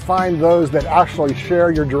 you have to find those that actually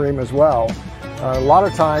share your dream as well. A lot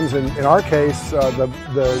of times, in our case,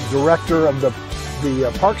 the director of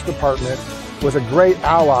the Parks Department was a great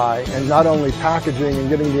ally in not only packaging and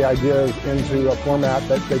getting the ideas into a format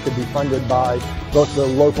that they could be funded by both the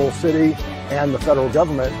local city and the federal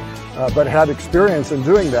government, but had experience in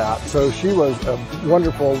doing that. So she was a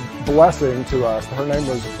wonderful blessing to us. Her name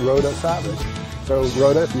was Rhoda Savage. So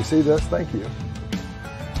Rhoda, if you see this, thank you.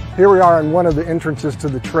 Here we are in one of the entrances to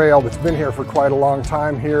the trail that's been here for quite a long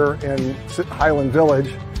time here in Highland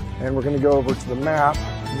Village. And we're going to go over to the map.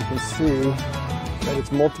 You can see that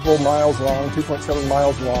it's multiple miles long, 2.7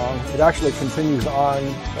 miles long. It actually continues on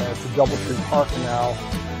to Doubletree Park now.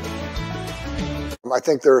 I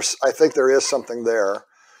think there is something there.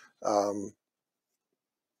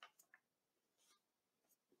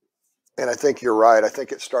 And I think you're right. I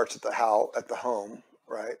think it starts at the home,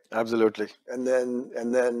 right? Absolutely. And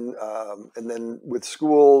then with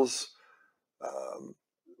schools,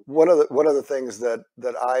 one of the things that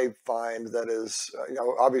I find that is,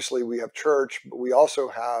 obviously we have church, but we also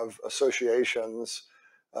have associations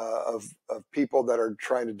of people that are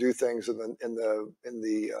trying to do things in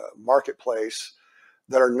the marketplace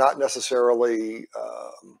that are not necessarily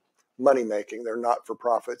money making. They're not for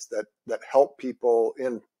profits that help people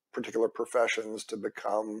in particular professions to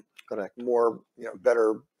become correct more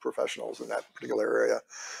better professionals in that particular area.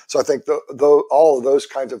 So I think all of those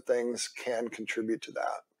kinds of things can contribute to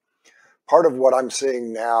that. Part of what I'm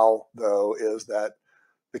seeing now, though, is that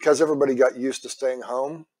because everybody got used to staying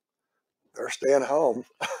home, they're staying home.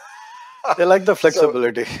 They like the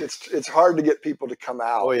flexibility. So it's hard to get people to come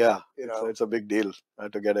out. Oh yeah, it's a big deal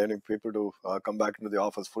to get any people to come back into the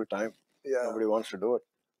office full time. Yeah, nobody wants to do it.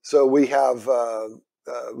 So we have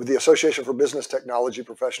with the Association for Business Technology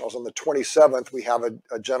Professionals on the 27th, we have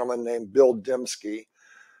a gentleman named Bill Dembski,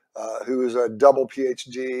 who is a double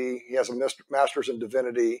PhD. He has a master's in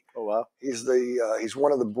divinity. Oh wow! He's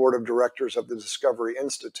one of the board of directors of the Discovery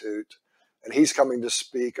Institute, and he's coming to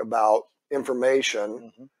speak about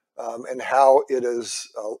information and how it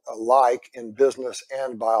is alike in business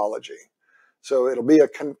and biology. So it'll be a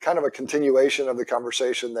kind of a continuation of the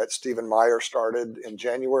conversation that Stephen Meyer started in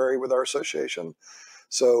January with our association.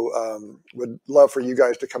 So would love for you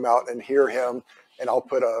guys to come out and hear him, and I'll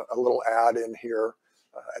put a little ad in here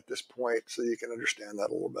at this point so you can understand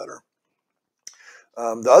that a little better.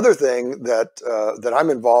 The other thing that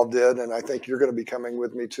I'm involved in, and I think you're going to be coming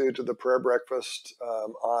with me too, to the prayer breakfast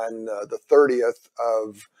on the 30th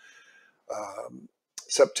of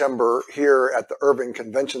September here at the Irving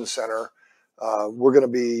Convention Center. We're going to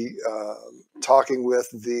be talking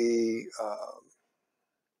with the,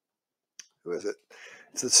 who is it?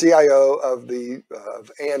 It's the CIO of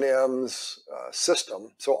of A&M's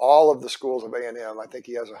system. So all of the schools of A&M, I think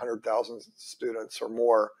he has 100,000 students or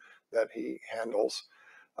more that he handles,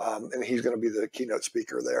 and he's going to be the keynote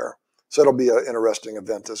speaker there. So it'll be an interesting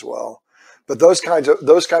event as well. But those kinds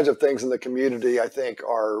of things in the community, I think,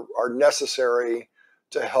 are necessary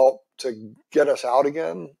to help to get us out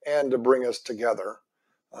again and to bring us together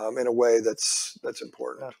in a way that's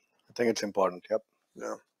important. Yeah, I think it's important. Yep.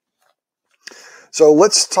 Yeah. So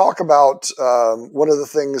let's talk about one of the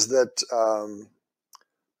things that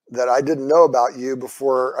I didn't know about you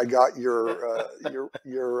before I got your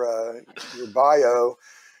bio,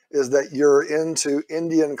 is that you're into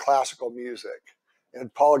Indian classical music.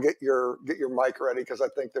 And Paul, get your mic ready, because I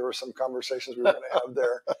think there were some conversations we were going to have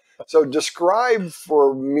there. So describe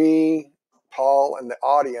for me, Paul, and the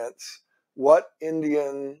audience what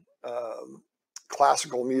Indian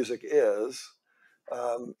classical music is.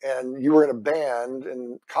 And you were in a band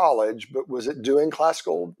in college, but was it doing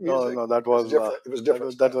classical music? No, that was different. It was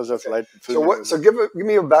different. That was just light. So give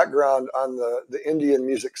me a background on the Indian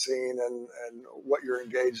music scene and what you're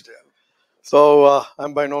engaged in. So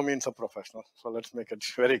I'm by no means a professional. So let's make it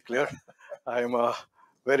very clear. I'm a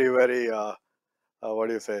very, very what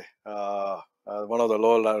do you say? One of the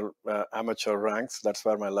low amateur ranks. That's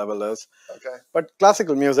where my level is. Okay. But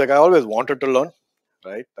classical music, I always wanted to learn.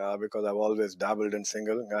 Right, because I've always dabbled in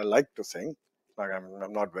singing. I like to sing. Like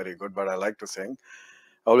I'm not very good, but I like to sing.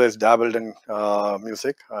 I always dabbled in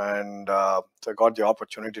music, and so I got the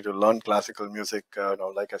opportunity to learn classical music.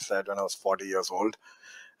 Like I said, when I was 40 years old,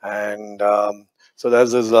 and so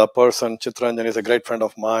there's this person, Chitranjan. He's a great friend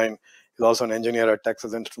of mine. He's also an engineer at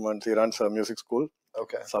Texas Instruments. He runs a music school.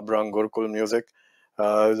 Okay. Sabrang Gurukul Music.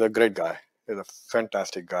 He's a great guy. He's a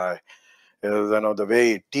fantastic guy. The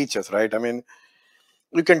way he teaches, right? I mean,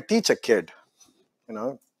 you can teach a kid,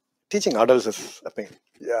 teaching adults is a pain.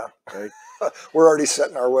 Yeah. Right. We're already set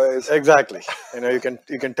in our ways. Exactly. You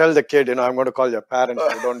can tell the kid, I'm going to call your parents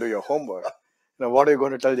if you don't do your homework. What are you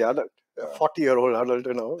going to tell the adult? Yeah. A 40-year-old adult,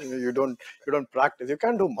 you don't practice. You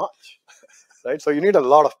can't do much. Right. So you need a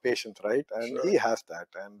lot of patience, right? And sure. He has that.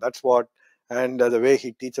 And that's what, and the way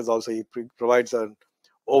he teaches also, he provides an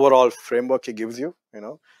overall framework he gives you,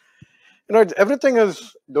 everything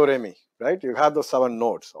is do re mi. Right, you have those 7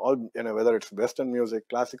 notes. All whether it's Western music,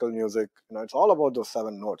 classical music, it's all about those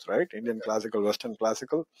 7 notes, right? Indian classical, Western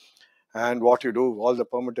classical, and what you do, all the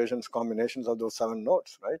permutations, combinations of those 7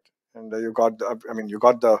 notes, right? And you got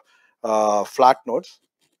the flat notes,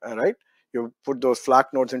 right? You put those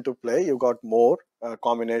flat notes into play. You got more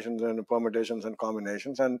combinations and permutations and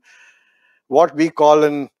combinations. And what we call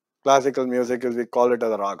in classical music is we call it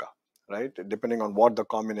as a raga. Right, depending on what the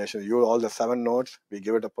combination, you all the 7 notes, we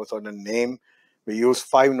give it a certain name. We use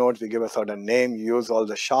 5 notes, we give a certain name. You use all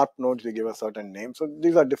the sharp notes, we give a certain name. So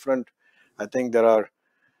these are different I think there are,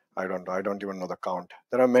 I don't even know the count.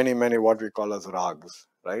 There are many what we call as rags,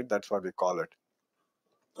 right? That's what we call it.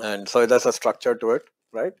 And so there's a structure to it,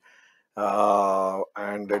 right?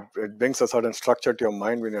 And it brings a certain structure to your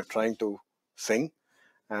mind when you're trying to sing.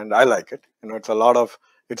 And I like it.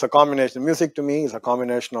 It's a combination. Music to me is a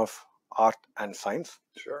combination of art and science.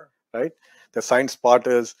 Sure. Right? The science part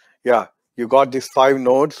is, you got these 5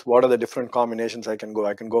 nodes. What are the different combinations I can go?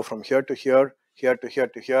 I can go from here to here, here to here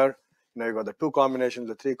to here. You got the 2 combinations,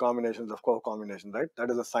 the 3 combinations, the 4 combinations, right? That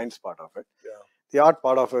is the science part of it. Yeah. The art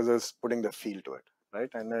part of it is putting the feel to it, right?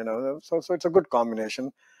 And so it's a good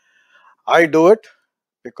combination. I do it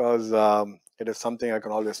because it is something I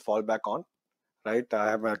can always fall back on, right?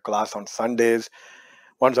 I have a class on Sundays.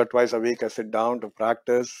 Once or twice a week, I sit down to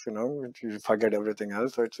practice. You forget everything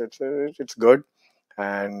else, so it's good.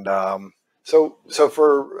 And so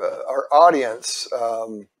for our audience,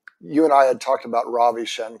 you and I had talked about Ravi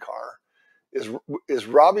Shankar. Is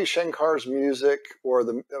Ravi Shankar's music or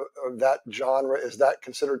that genre, is that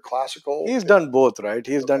considered classical? He's done both, right?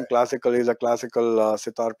 He's done classical. He's a classical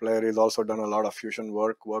sitar player. He's also done a lot of fusion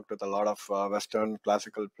worked with a lot of Western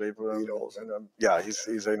classical players. He's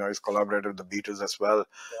collaborated with the Beatles as well.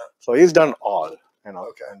 Yeah. So he's done all, and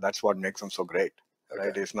that's what makes him so great,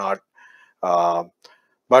 right? He's not,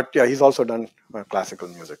 but he's also done classical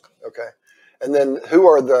music. Okay. And then who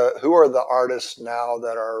are the artists now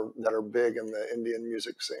that are big in the Indian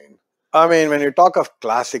music scene? I mean, when you talk of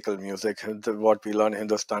classical music, what we learn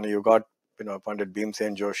Hindustani, you got Pandit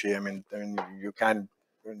Bhimsen Joshi. I mean, you can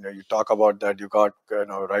you talk about that. You got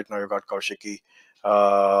right now you got Kaushiki,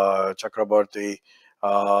 Chakraborty.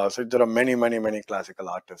 So there are many classical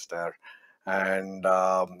artists there. And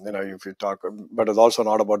if you talk, but it's also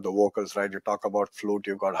not about the vocals, right? You talk about flute.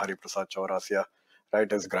 You got Hari Prasad Chaurasia. Right,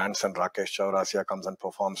 his grandson Rakesh Chaurasia comes and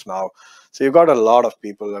performs now. So you got a lot of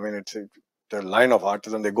people. I mean, it's the line of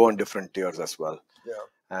artists, and they go in different tiers as well. Yeah.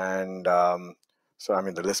 And so, I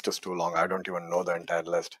mean, the list is too long. I don't even know the entire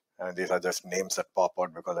list. And these are just names that pop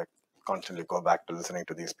out because I constantly go back to listening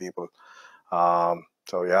to these people.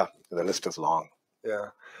 So yeah, the list is long.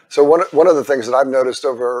 Yeah. So one of the things that I've noticed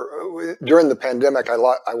during the pandemic, I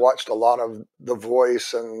watched a lot of The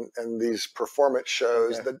Voice and these performance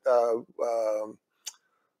shows that.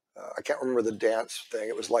 I can't remember the dance thing.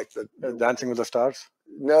 It was like the Dancing with the Stars.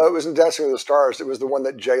 No, it wasn't Dancing with the Stars. It was the one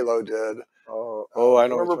that J-Lo did. Oh, I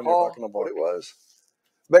know remember, which one Paul, you're talking about. what it was.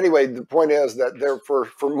 But anyway, the point is that they're for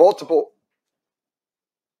multiple.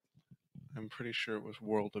 I'm pretty sure it was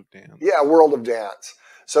World of Dance. Yeah, World of Dance.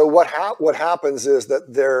 So what happens is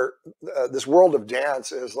that this World of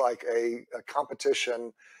Dance is like a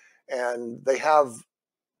competition, and they have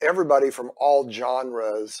everybody from all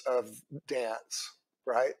genres of dance,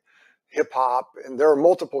 right? Hip hop, and there are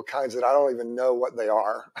multiple kinds that I don't even know what they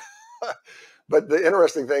are. But the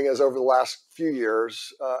interesting thing is, over the last few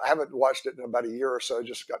years, I haven't watched it in about a year or so.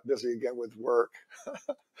 Just got busy again with work,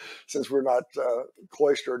 since we're not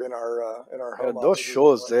cloistered in our home. Those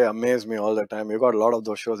shows, they amaze me all the time. You got a lot of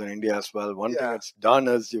those shows in India as well. One thing it's done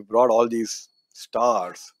is you brought all these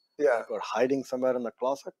stars. Yeah, who are hiding somewhere in the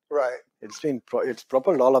closet. Right. It's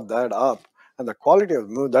propelled all of that up. And the quality of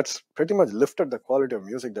music, that's pretty much lifted the quality of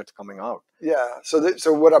music that's coming out. Yeah. So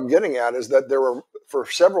what I'm getting at is that for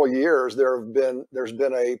several years, there's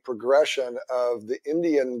been a progression of the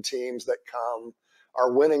Indian teams that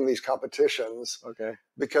are winning these competitions. Okay.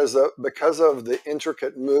 Because of the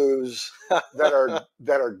intricate moves that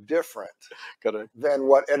are different than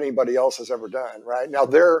what anybody else has ever done. Right. Now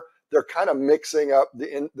they're kind of mixing up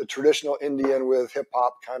the traditional Indian with hip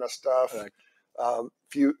hop kind of stuff. Right.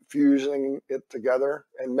 Fusing it together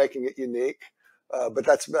and making it unique, but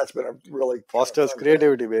that's been a really fosters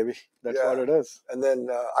creativity, baby. That's what it is. And then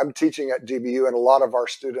I'm teaching at GBU, and a lot of our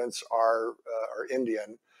students are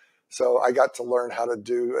Indian, so I got to learn how to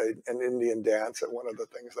do an Indian dance at one of the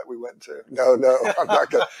things that we went to. No, I'm not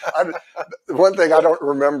gonna. One thing I don't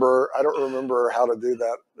remember how to do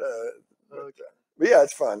that. But yeah,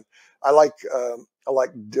 it's fun. I like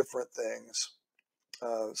different things.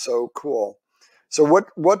 So cool. So what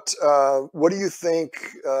do you think?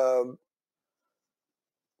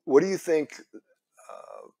 What do you think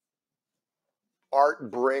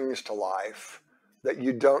art brings to life that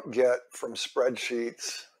you don't get from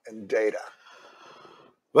spreadsheets and data?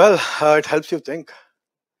 Well, it helps you think.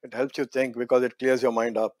 It helps you think because it clears your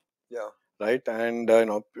mind up. Yeah. Right. And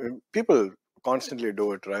people constantly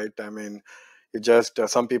do it. Right. I mean, it just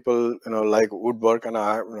some people like woodwork, and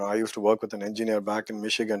I used to work with an engineer back in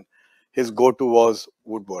Michigan. His go-to was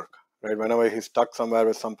woodwork, right? Whenever he's stuck somewhere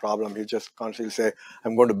with some problem, he just constantly say,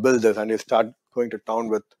 "I'm going to build this," and he start going to town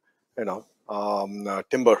with,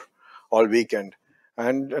 timber, all weekend.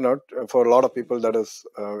 And for a lot of people, that is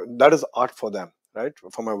art for them, right?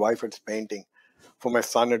 For my wife, it's painting. For my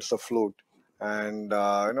son, it's the flute. And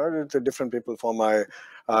it's different people. For my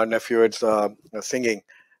nephew, it's singing.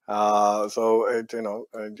 So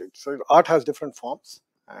art has different forms,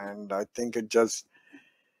 and I think it just,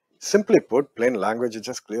 simply put, plain language, it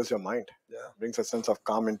just clears your mind. Yeah. Brings a sense of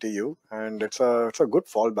calm into you, and it's a good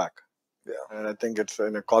fallback. Yeah. And I think it's,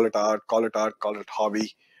 call it art, call it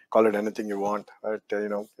hobby, call it anything you want. But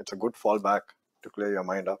it's a good fallback to clear your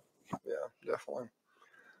mind up. Yeah, definitely.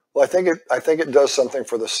 Well, I think it does something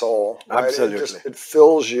for the soul. Right? Absolutely. It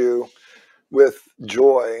fills you with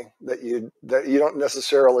joy that you don't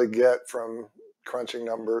necessarily get from crunching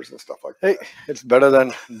numbers and stuff like that. Hey, it's better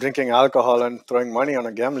than drinking alcohol and throwing money on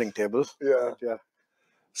a gambling table. Yeah. Yeah.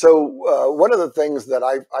 So one of the things that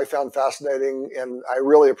I found fascinating, and I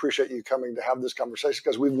really appreciate you coming to have this conversation,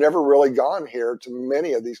 because we've never really gone here to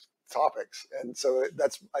many of these topics, and so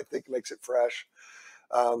that's, I think, makes it fresh.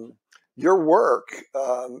 Your work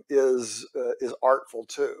is artful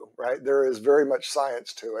too, right? There is very much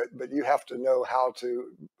science to it, but you have to know how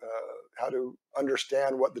to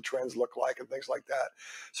understand what the trends look like and things like that.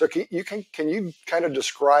 So can you kind of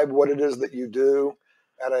describe what it is that you do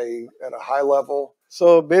at a high level?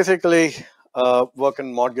 So basically, work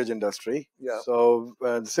in mortgage industry. Yeah. So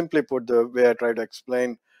simply put, the way I try to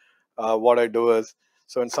explain what I do is,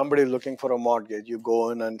 so when somebody is looking for a mortgage, you go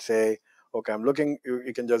in and say, okay, I'm looking.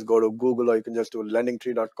 You can just go to Google, or you can just do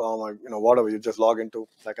lendingtree.com, or whatever. You just log into,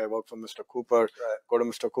 like I work for Mr. Cooper. Right. Go to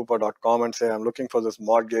mrcooper.com and say, I'm looking for this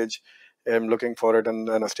mortgage. I'm looking for it in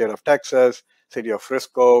a state of Texas, city of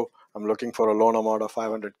Frisco. I'm looking for a loan amount of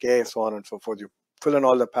 $500K, so on and so forth. You fill in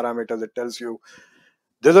all the parameters. It tells you,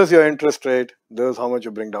 this is your interest rate. This is how much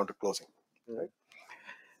you bring down to closing. Right?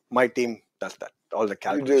 My team does that. All the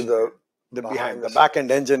calculations. You do the back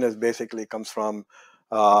end engine is basically comes from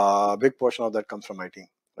a big portion of that comes from my team.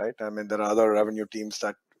 Right. I mean, there are other revenue teams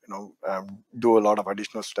that do a lot of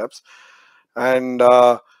additional steps, and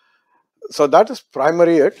so that is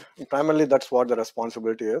primarily that's what the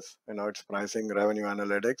responsibility is. It's pricing, revenue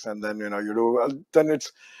analytics, and then then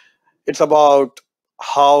it's about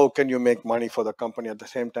how can you make money for the company, at the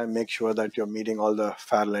same time make sure that you're meeting all the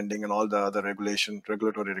fair lending and all the other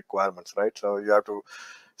regulatory requirements, right? So you have to,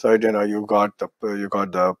 you got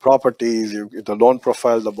the properties, the loan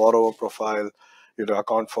profile, the borrower profile, you have to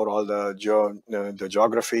account for all the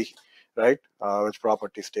geography, right? Which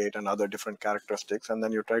property, state, and other different characteristics, and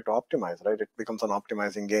then you try to optimize, right? It becomes an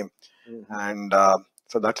optimizing game. Mm-hmm. And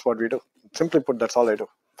so that's what we do. Simply put, that's all I do.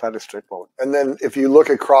 Fairly straightforward. And then if you look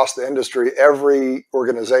across the industry, every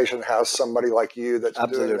organization has somebody like you that's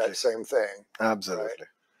doing that same thing. Absolutely. Right?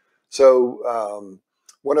 So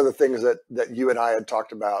one of the things that you and I had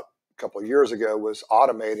talked about a couple of years ago was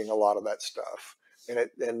automating a lot of that stuff, and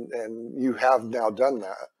you have now done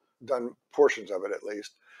portions of it at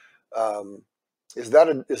least. Is that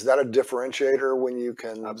a differentiator when you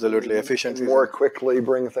can absolutely efficiency more quickly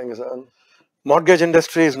bring things in? Mortgage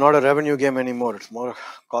industry is not a revenue game anymore. It's more a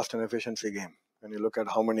cost and efficiency game. And you look at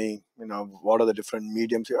how many, what are the different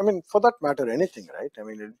mediums. I mean, for that matter, anything, right? I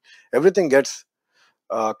mean, everything gets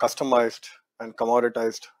customized and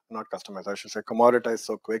commoditized, not customized, I should say, commoditized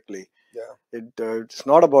so quickly. Yeah. It's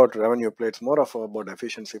not about revenue play. It's more of about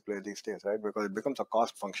efficiency play these days, right? Because it becomes a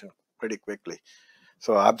cost function pretty quickly.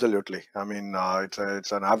 So absolutely. I mean,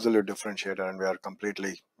 it's an absolute differentiator, and we are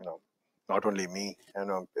completely, not only me,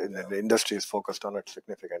 the industry is focused on it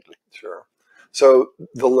significantly. Sure. So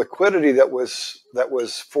the liquidity that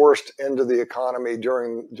was forced into the economy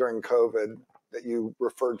during COVID that you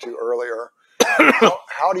referred to earlier,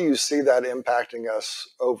 how do you see that impacting us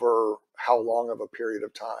over how long of a period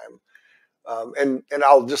of time? And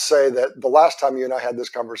I'll just say that the last time you and I had this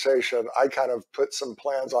conversation, I kind of put some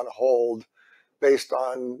plans on hold based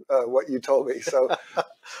on what you told me. So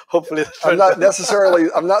hopefully I'm not necessarily,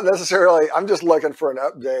 I'm just looking for an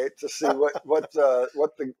update to see what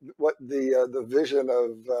the vision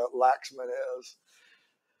of Laxman is.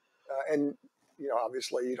 And,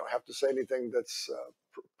 obviously you don't have to say anything that's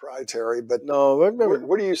proprietary, but no,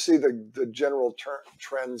 where do you see the general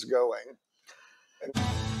trends going?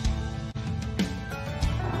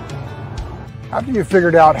 After you've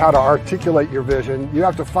figured out how to articulate your vision, you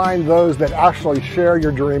have to find those that actually share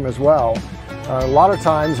your dream as well. A lot of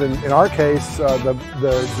times, in our case,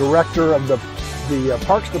 the director of the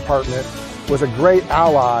Parks Department was a great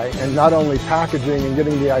ally in not only packaging and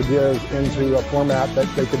getting the ideas into a format that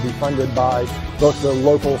they could be funded by both the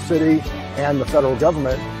local city and the federal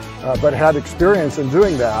government, but had experience in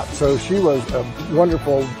doing that. So she was a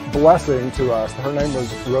wonderful blessing to us. Her name was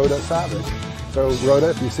Rhoda Savage. So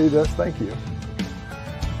Rhoda, if you see this, thank you.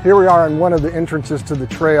 Here we are on one of the entrances to the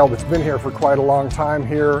trail that's been here for quite a long time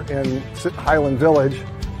here in Highland Village.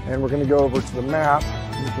 And we're going to go over to the map.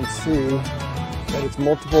 You can see that it's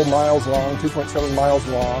multiple miles long, 2.7 miles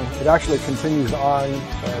long. It actually continues on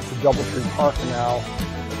to Doubletree Park now.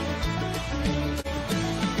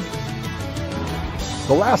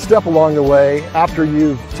 The last step along the way, after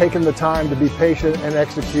you've taken the time to be patient and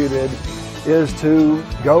executed, is to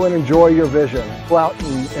go and enjoy your vision. Go out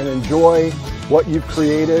and enjoy what you've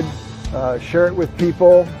created, share it with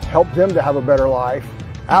people, help them to have a better life.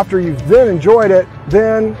 After you've then enjoyed it,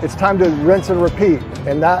 then it's time to rinse and repeat.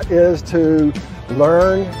 And that is to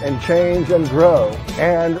learn and change and grow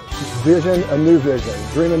and vision a new vision,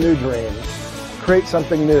 dream a new dream, create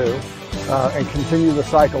something new, and continue the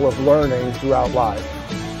cycle of learning throughout life.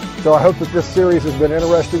 So I hope that this series has been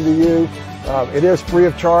interesting to you. It is free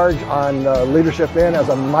of charge on Leadership In as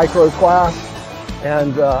a micro class.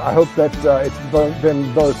 And I hope that it's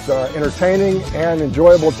been both entertaining and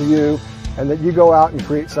enjoyable to you, and that you go out and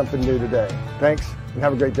create something new today. Thanks, and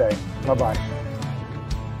have a great day. Bye-bye.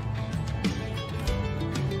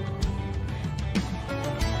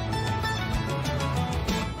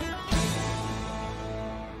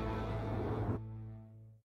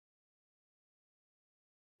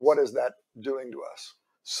 What is that doing to us?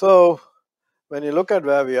 So when you look at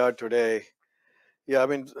where we are today, yeah, I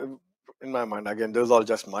mean, in my mind, again, this is all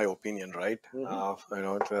just my opinion, right?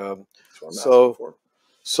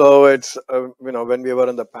 So it's, when we were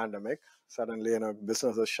in the pandemic, suddenly,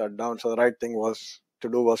 businesses shut down. So the right thing was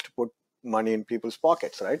to put money in people's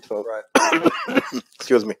pockets, right? So,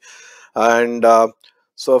 excuse me. And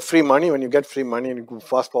so free money, when you get free money, and you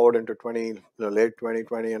fast forward into late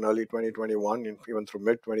 2020 and early 2021, and even through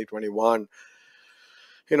mid 2021,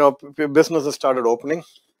 businesses started opening.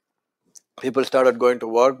 People started going to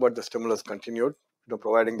work, but the stimulus continued,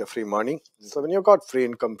 providing the free money. So when you've got free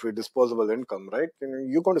income, free disposable income, right,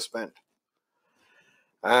 you're going to spend.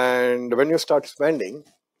 And when you start spending,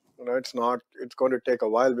 it's going to take a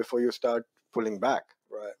while before you start pulling back,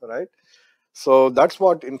 right? So that's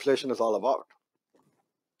what inflation is all about,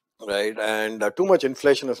 right? And too much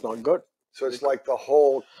inflation is not good. So it's like the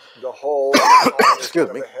whole excuse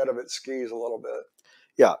me, ahead of its skis a little bit.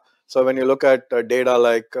 Yeah. So when you look at data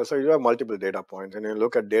like, so you have multiple data points, and you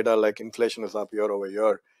look at data like inflation is up year over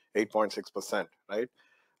year, 8.6%, right?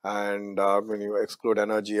 And when you exclude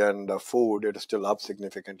energy and food, it is still up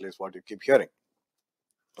significantly, is what you keep hearing,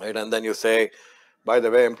 right? And then you say, by the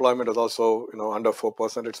way, employment is also, under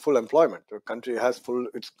 4%. It's full employment. The country has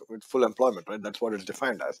it's full employment, right? That's what it's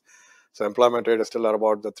defined as. So employment rate is still at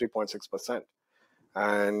about the 3.6%.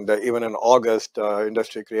 And even in August,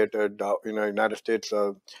 industry created, United States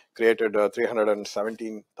created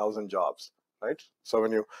 317,000 jobs, right? So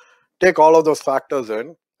when you take all of those factors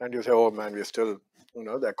in, and you say, oh man, we're still,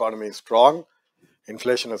 the economy is strong,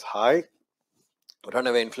 inflation is high,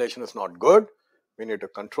 runaway inflation is not good, we need to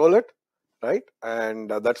control it, right? And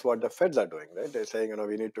that's what the Feds are doing, right? They're saying,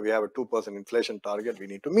 we have a 2% inflation target, we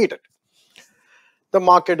need to meet it. The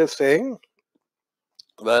market is saying,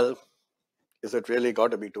 well, is it really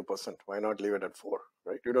got to be 2%? Why not leave it at 4%,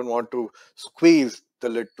 right? You don't want to squeeze the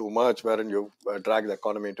lid too much wherein you drag the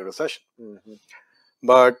economy into recession.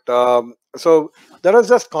 But so there is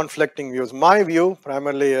just conflicting views. My view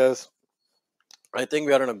primarily is, I think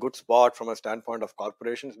we are in a good spot from a standpoint of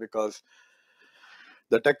corporations, because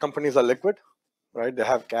the tech companies are liquid, right? They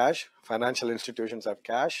have cash. Financial institutions have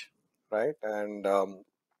cash, right? And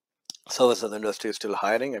services industry is still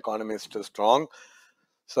hiring. Economy is still strong.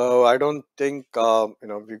 So I don't think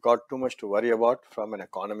we've got too much to worry about from an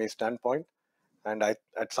economy standpoint. And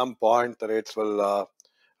at some point the rates will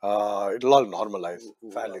it'll all normalize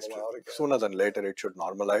fairly sooner than later. It should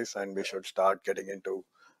normalize, and we should start getting into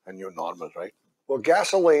a new normal, right? Well,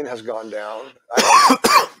 gasoline has gone down.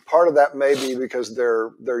 Part of that may be because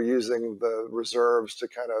they're using the reserves to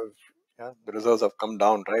kind of. The reserves have come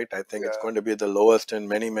down, right? I think it's going to be the lowest in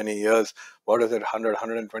many, many years. What is it,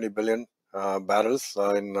 120 billion barrels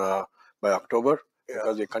by October,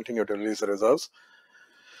 because we continue to release the reserves.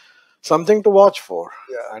 Something to watch for.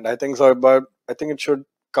 And I think so, but I think it should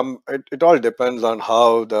come. It all depends on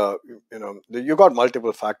how you got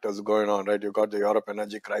multiple factors going on, right? You got the Europe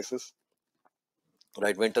energy crisis,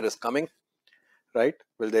 right? Winter is coming, right?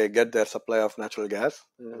 Will they get their supply of natural gas?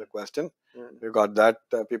 Is the question. You got that.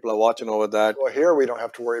 People are watching over that. Well, here we don't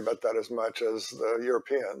have to worry about that as much as the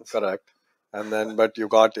Europeans. Correct. And then, but you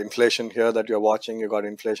got inflation here that you're watching. You got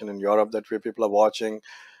inflation in Europe that people are watching.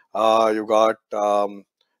 You got,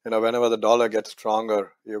 whenever the dollar gets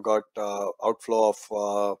stronger, you got outflow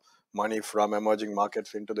of money from emerging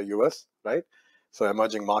markets into the US, right? So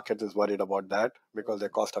emerging markets is worried about that because their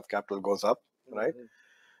cost of capital goes up, right?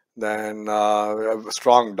 Then a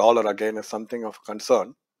strong dollar again is something of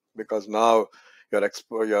concern because now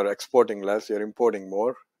you're exporting less, you're importing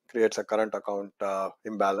more, creates a current account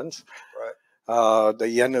imbalance. Right. The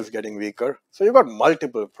yen is getting weaker. So you've got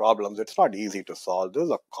multiple problems. It's not easy to solve. This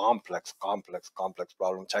is a complex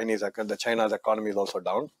problem. The China's economy is also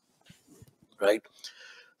down, right?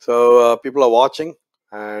 So people are watching,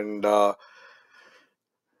 and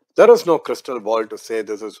there is no crystal ball to say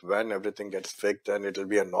this is when everything gets fixed and it'll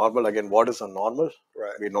be a normal. Again, what is a normal?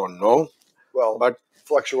 Right. We don't know. Well, but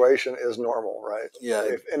fluctuation is normal, right? Yeah.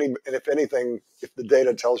 If anything, if the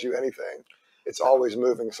data tells you anything, it's always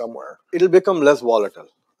moving somewhere. It'll become less volatile.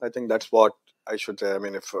 I think that's what I should say. I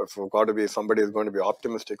mean, if we've got to be, somebody is going to be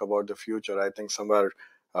optimistic about the future, I think somewhere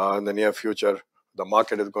in the near future, the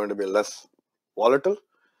market is going to be less volatile.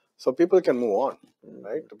 So people can move on,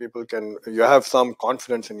 right? You have some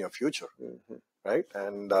confidence in your future, right?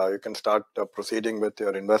 And you can start proceeding with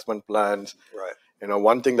your investment plans. Right. You know,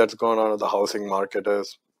 one thing that's going on in the housing market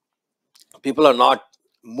is people are not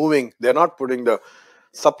moving. They're not putting the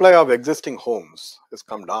supply of existing homes has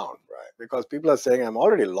come down, right? Because people are saying, I'm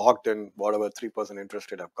already locked in whatever 3%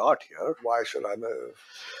 interest rate I've got here. Why should I move?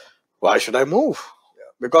 Why should I move?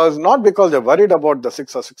 Yeah. Not because they're worried about the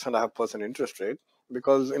 6 or 6.5% interest rate,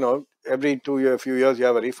 because every few years you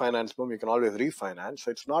have a refinance boom, you can always refinance.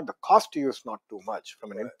 So it's not, the cost to you is not too much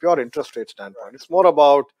from an pure interest rate standpoint. Right. It's more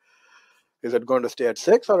about, is it going to stay at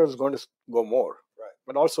 6 or is it going to go more? Right.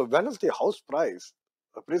 But also, when is the house price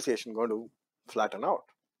appreciation going to flatten out?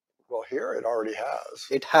 Well, here it already has.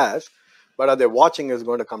 It has, but are they watching is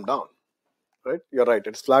going to come down? Right? You're right.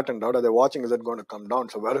 It's flattened out. Are they watching is it going to come down?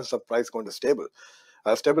 So where is the price going to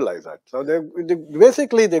stabilize that? So they're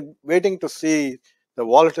waiting to see the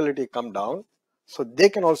volatility come down, so they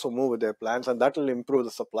can also move with their plans, and that will improve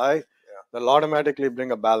the supply. Yeah. That'll automatically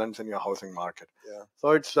bring a balance in your housing market. Yeah.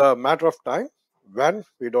 So it's a matter of time. When,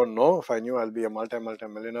 we don't know. If I knew, I'll be a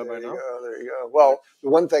multi-millionaire by now. There you go. Well, the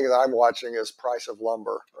one thing that I'm watching is price of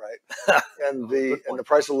lumber, right? And the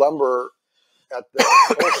price of lumber at the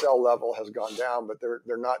wholesale level has gone down, but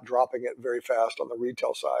they're not dropping it very fast on the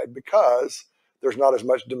retail side because there's not as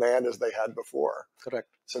much demand as they had before. Correct.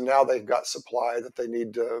 So now they've got supply that they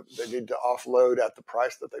need to offload at the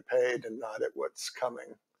price that they paid and not at what's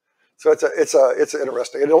coming. So it's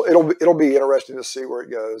interesting. It'll be interesting to see where it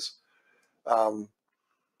goes. And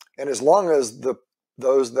as long as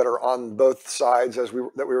those that are on both sides, that we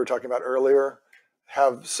were talking about earlier,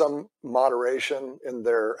 have some moderation in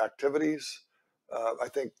their activities, I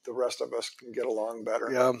think the rest of us can get along better.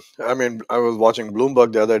 Yeah, I mean, I was watching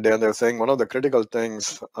Bloomberg the other day, and they were saying one of the critical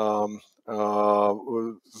things they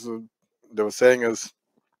were saying is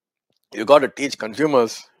you got to teach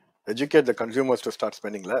consumers, educate the consumers to start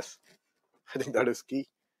spending less. I think that is key.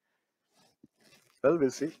 Well,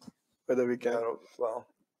 we'll see whether we can. Well,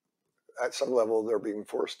 at some level, they're being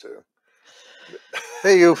forced to.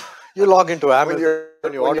 Hey, you log into Amazon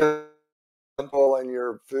when you order and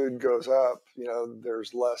your food goes up,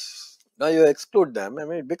 there's less. Now you exclude them. I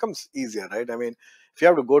mean, it becomes easier, right? I mean, if you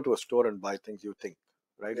have to go to a store and buy things, you think,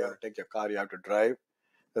 right? Yeah. You have to take your car, you have to drive.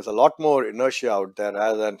 There's a lot more inertia out there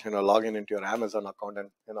rather than logging into your Amazon account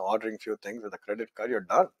and ordering few things with a credit card. You're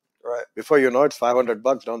done. Right. Before you know, it's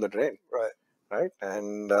 $500 down the drain. Right. Right.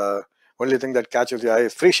 And only thing that catches your eye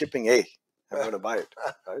is free shipping. I'm going to buy it.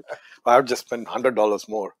 Right. I would just spend $100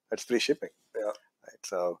 more. That's free shipping. Yeah. Right.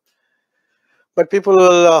 So, but people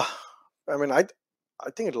will. I mean, I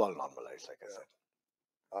think it'll all normalize, like I said.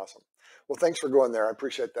 Awesome. Well, thanks for going there. I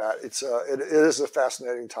appreciate that. It is a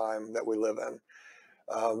fascinating time that we live in.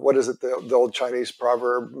 What is it? The old Chinese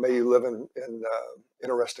proverb, may you live in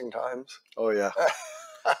interesting times. Oh, yeah.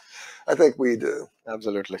 I think we do.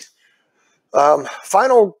 Absolutely.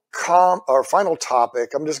 Final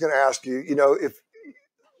topic. I'm just going to ask you, if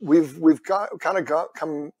we've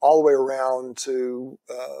come all the way around to,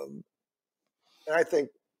 and I think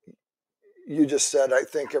you just said, I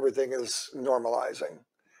think everything is normalizing.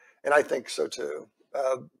 And I think so too.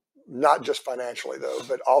 Not just financially though,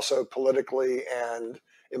 but also politically and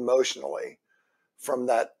emotionally from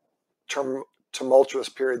that tumultuous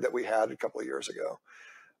period that we had a couple of years ago.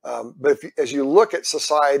 But as you look at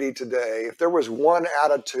society today, if there was one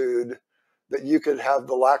attitude that you could have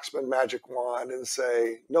the Laxman magic wand and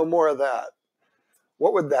say, no more of that,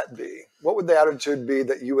 what would that be? What would the attitude be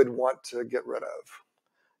that you would want to get rid of?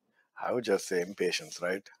 I would just say impatience,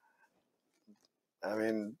 right? I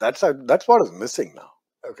mean, that's what is missing now.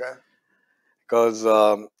 Okay. Because,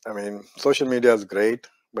 social media is great,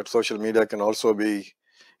 but social media can also be,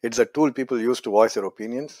 It's a tool people use to voice their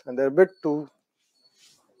opinions, and they're a bit too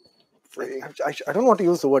Free. I don't want to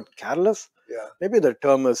use the word careless. Yeah. Maybe the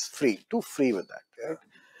term is free, too free with that. Yeah. Right?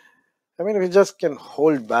 I mean, if you just can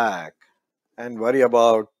hold back and worry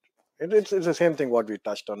about it's the same thing what we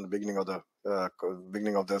touched on the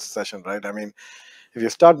beginning of this session, right? I mean, if you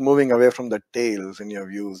start moving away from the tails in your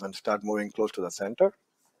views and start moving close to the center,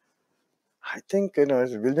 I think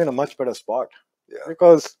we'll be in a much better spot. Yeah.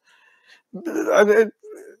 Because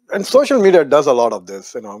and social media does a lot of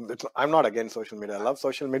this. I'm not against social media. I love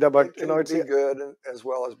social media, but it can be good as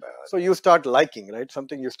well as bad. So you start liking, right?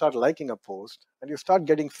 You start liking a post, and you start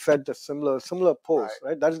getting fed the similar posts,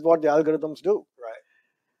 right? That is what the algorithms do. Right.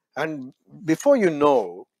 And before you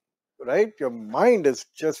know, right, your mind is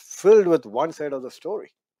just filled with one side of the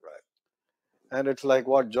story. Right. And it's like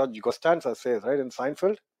what George Costanza says, right, in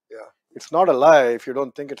Seinfeld. Yeah. It's not a lie if you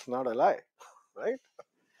don't think it's not a lie, right?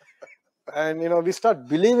 And we start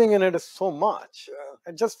believing in it so much,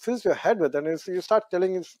 it just fills your head with, and you start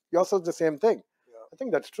telling yourself the same thing. I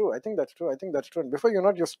think that's true. I think that's true. I think that's true. And before you know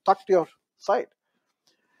it, you're stuck to your side.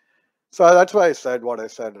 So that's why I said what I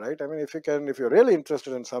said, right? I mean, if you're really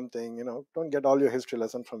interested in something, don't get all your history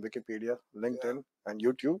lessons from Wikipedia, LinkedIn, and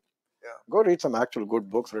YouTube. Yeah. Go read some actual good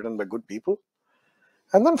books written by good people,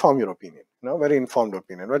 and then form your opinion. Very informed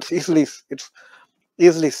opinion. But it's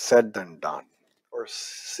easily said than done. Or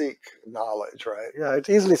seek knowledge, right? Yeah, it's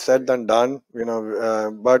easily said than done,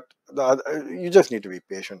 but you just need to be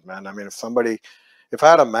patient, man. I mean, if I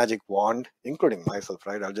had a magic wand, including myself,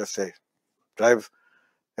 right, I'll just say, drive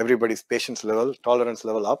everybody's patience level, tolerance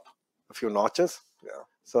level up a few notches. Yeah.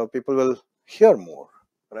 So people will hear more,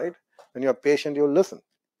 right? When you're patient, you'll listen.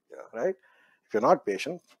 Yeah. Right? If you're not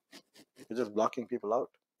patient, you're just blocking people out.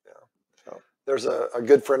 Yeah. So there's a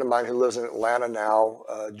good friend of mine who lives in Atlanta now,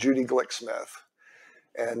 Judy Glicksmith.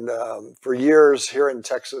 And for years here in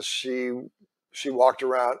Texas, she walked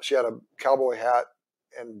around. She had a cowboy hat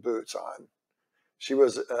and boots on. She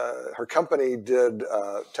was her company did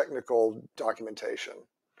technical documentation,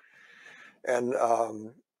 and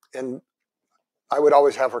I would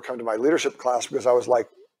always have her come to my leadership class because I was like,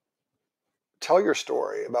 tell your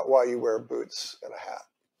story about why you wear boots and a hat,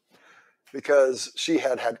 because she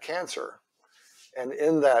had had cancer, and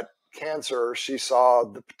in that cancer she saw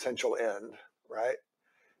the potential end, right?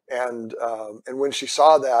 And when she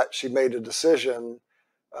saw that, she made a decision.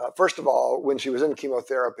 First of all, when she was in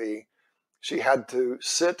chemotherapy, she had to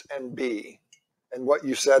sit and be. And what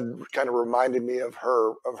you said kind of reminded me of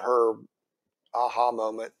her aha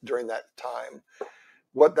moment during that time.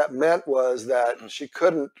 What that meant was that she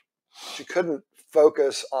couldn't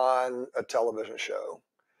focus on a television show.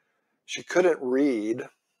 She couldn't read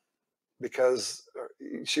because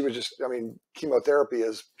she was just, chemotherapy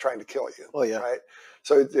is trying to kill you. Oh, yeah. Right.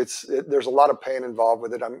 So there's a lot of pain involved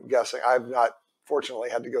with it. I'm guessing I've not fortunately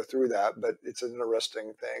had to go through that, but it's an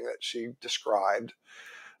interesting thing that she described.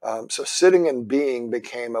 So sitting and being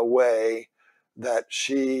became a way that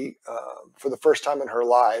she, for the first time in her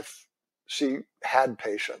life, she had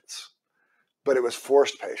patience, but it was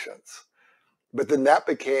forced patience. But then that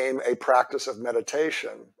became a practice of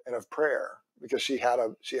meditation and of prayer, because she had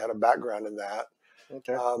a background in that.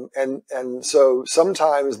 Okay. And so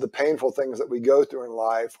sometimes the painful things that we go through in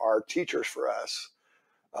life are teachers for us.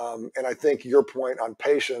 And I think your point on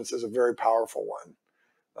patience is a very powerful one.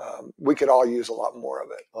 We could all use a lot more of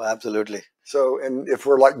it. Oh, absolutely. So, and if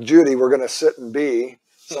we're like Judy, we're going to sit and be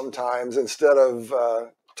sometimes instead of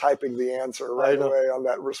typing the answer right away on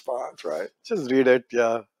that response, right? Just read it.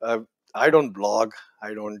 Yeah. I don't blog.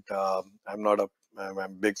 I'm not I'm a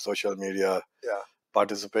big social media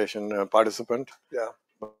participant. Yeah.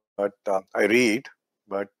 But I read.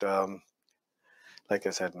 But like I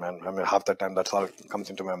said, man, I mean, half the time that's all comes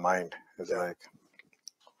into my mind is like,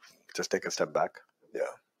 just take a step back. Yeah.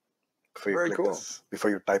 Very cool.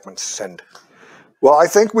 Before you type and send. Well, I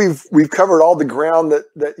think we've covered all the ground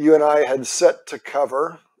that you and I had set to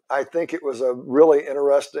cover. I think it was a really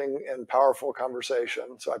interesting and powerful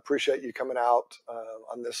conversation. So I appreciate you coming out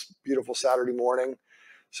on this beautiful Saturday morning.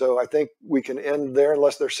 So I think we can end there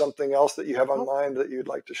unless there's something else that you have on mind that you'd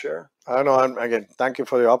like to share. I know. Again, thank you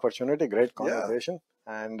for the opportunity. Great conversation.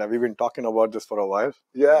 Yeah. And we've been talking about this for a while.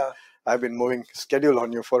 Yeah. I've been moving schedule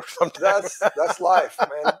on you for some time. That's life,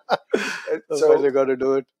 man. So you got to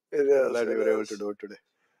do it. It is. I'm glad we were able to do it today.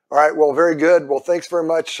 All right. Well, very good. Well, thanks very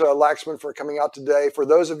much, Laxman, for coming out today. For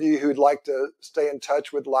those of you who'd like to stay in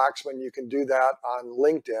touch with Laxman, you can do that on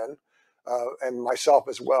LinkedIn and myself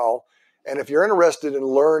as well. And if you're interested in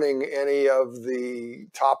learning any of the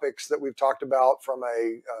topics that we've talked about from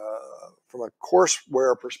a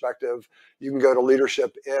courseware perspective, you can go to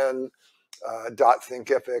Leadership in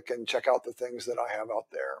 .thinkific and check out the things that I have out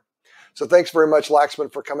there. So thanks very much,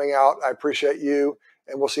 Laxman, for coming out. I appreciate you,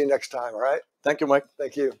 and we'll see you next time. All right? Thank you, Mike.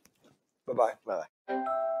 Thank you. Bye-bye. Bye.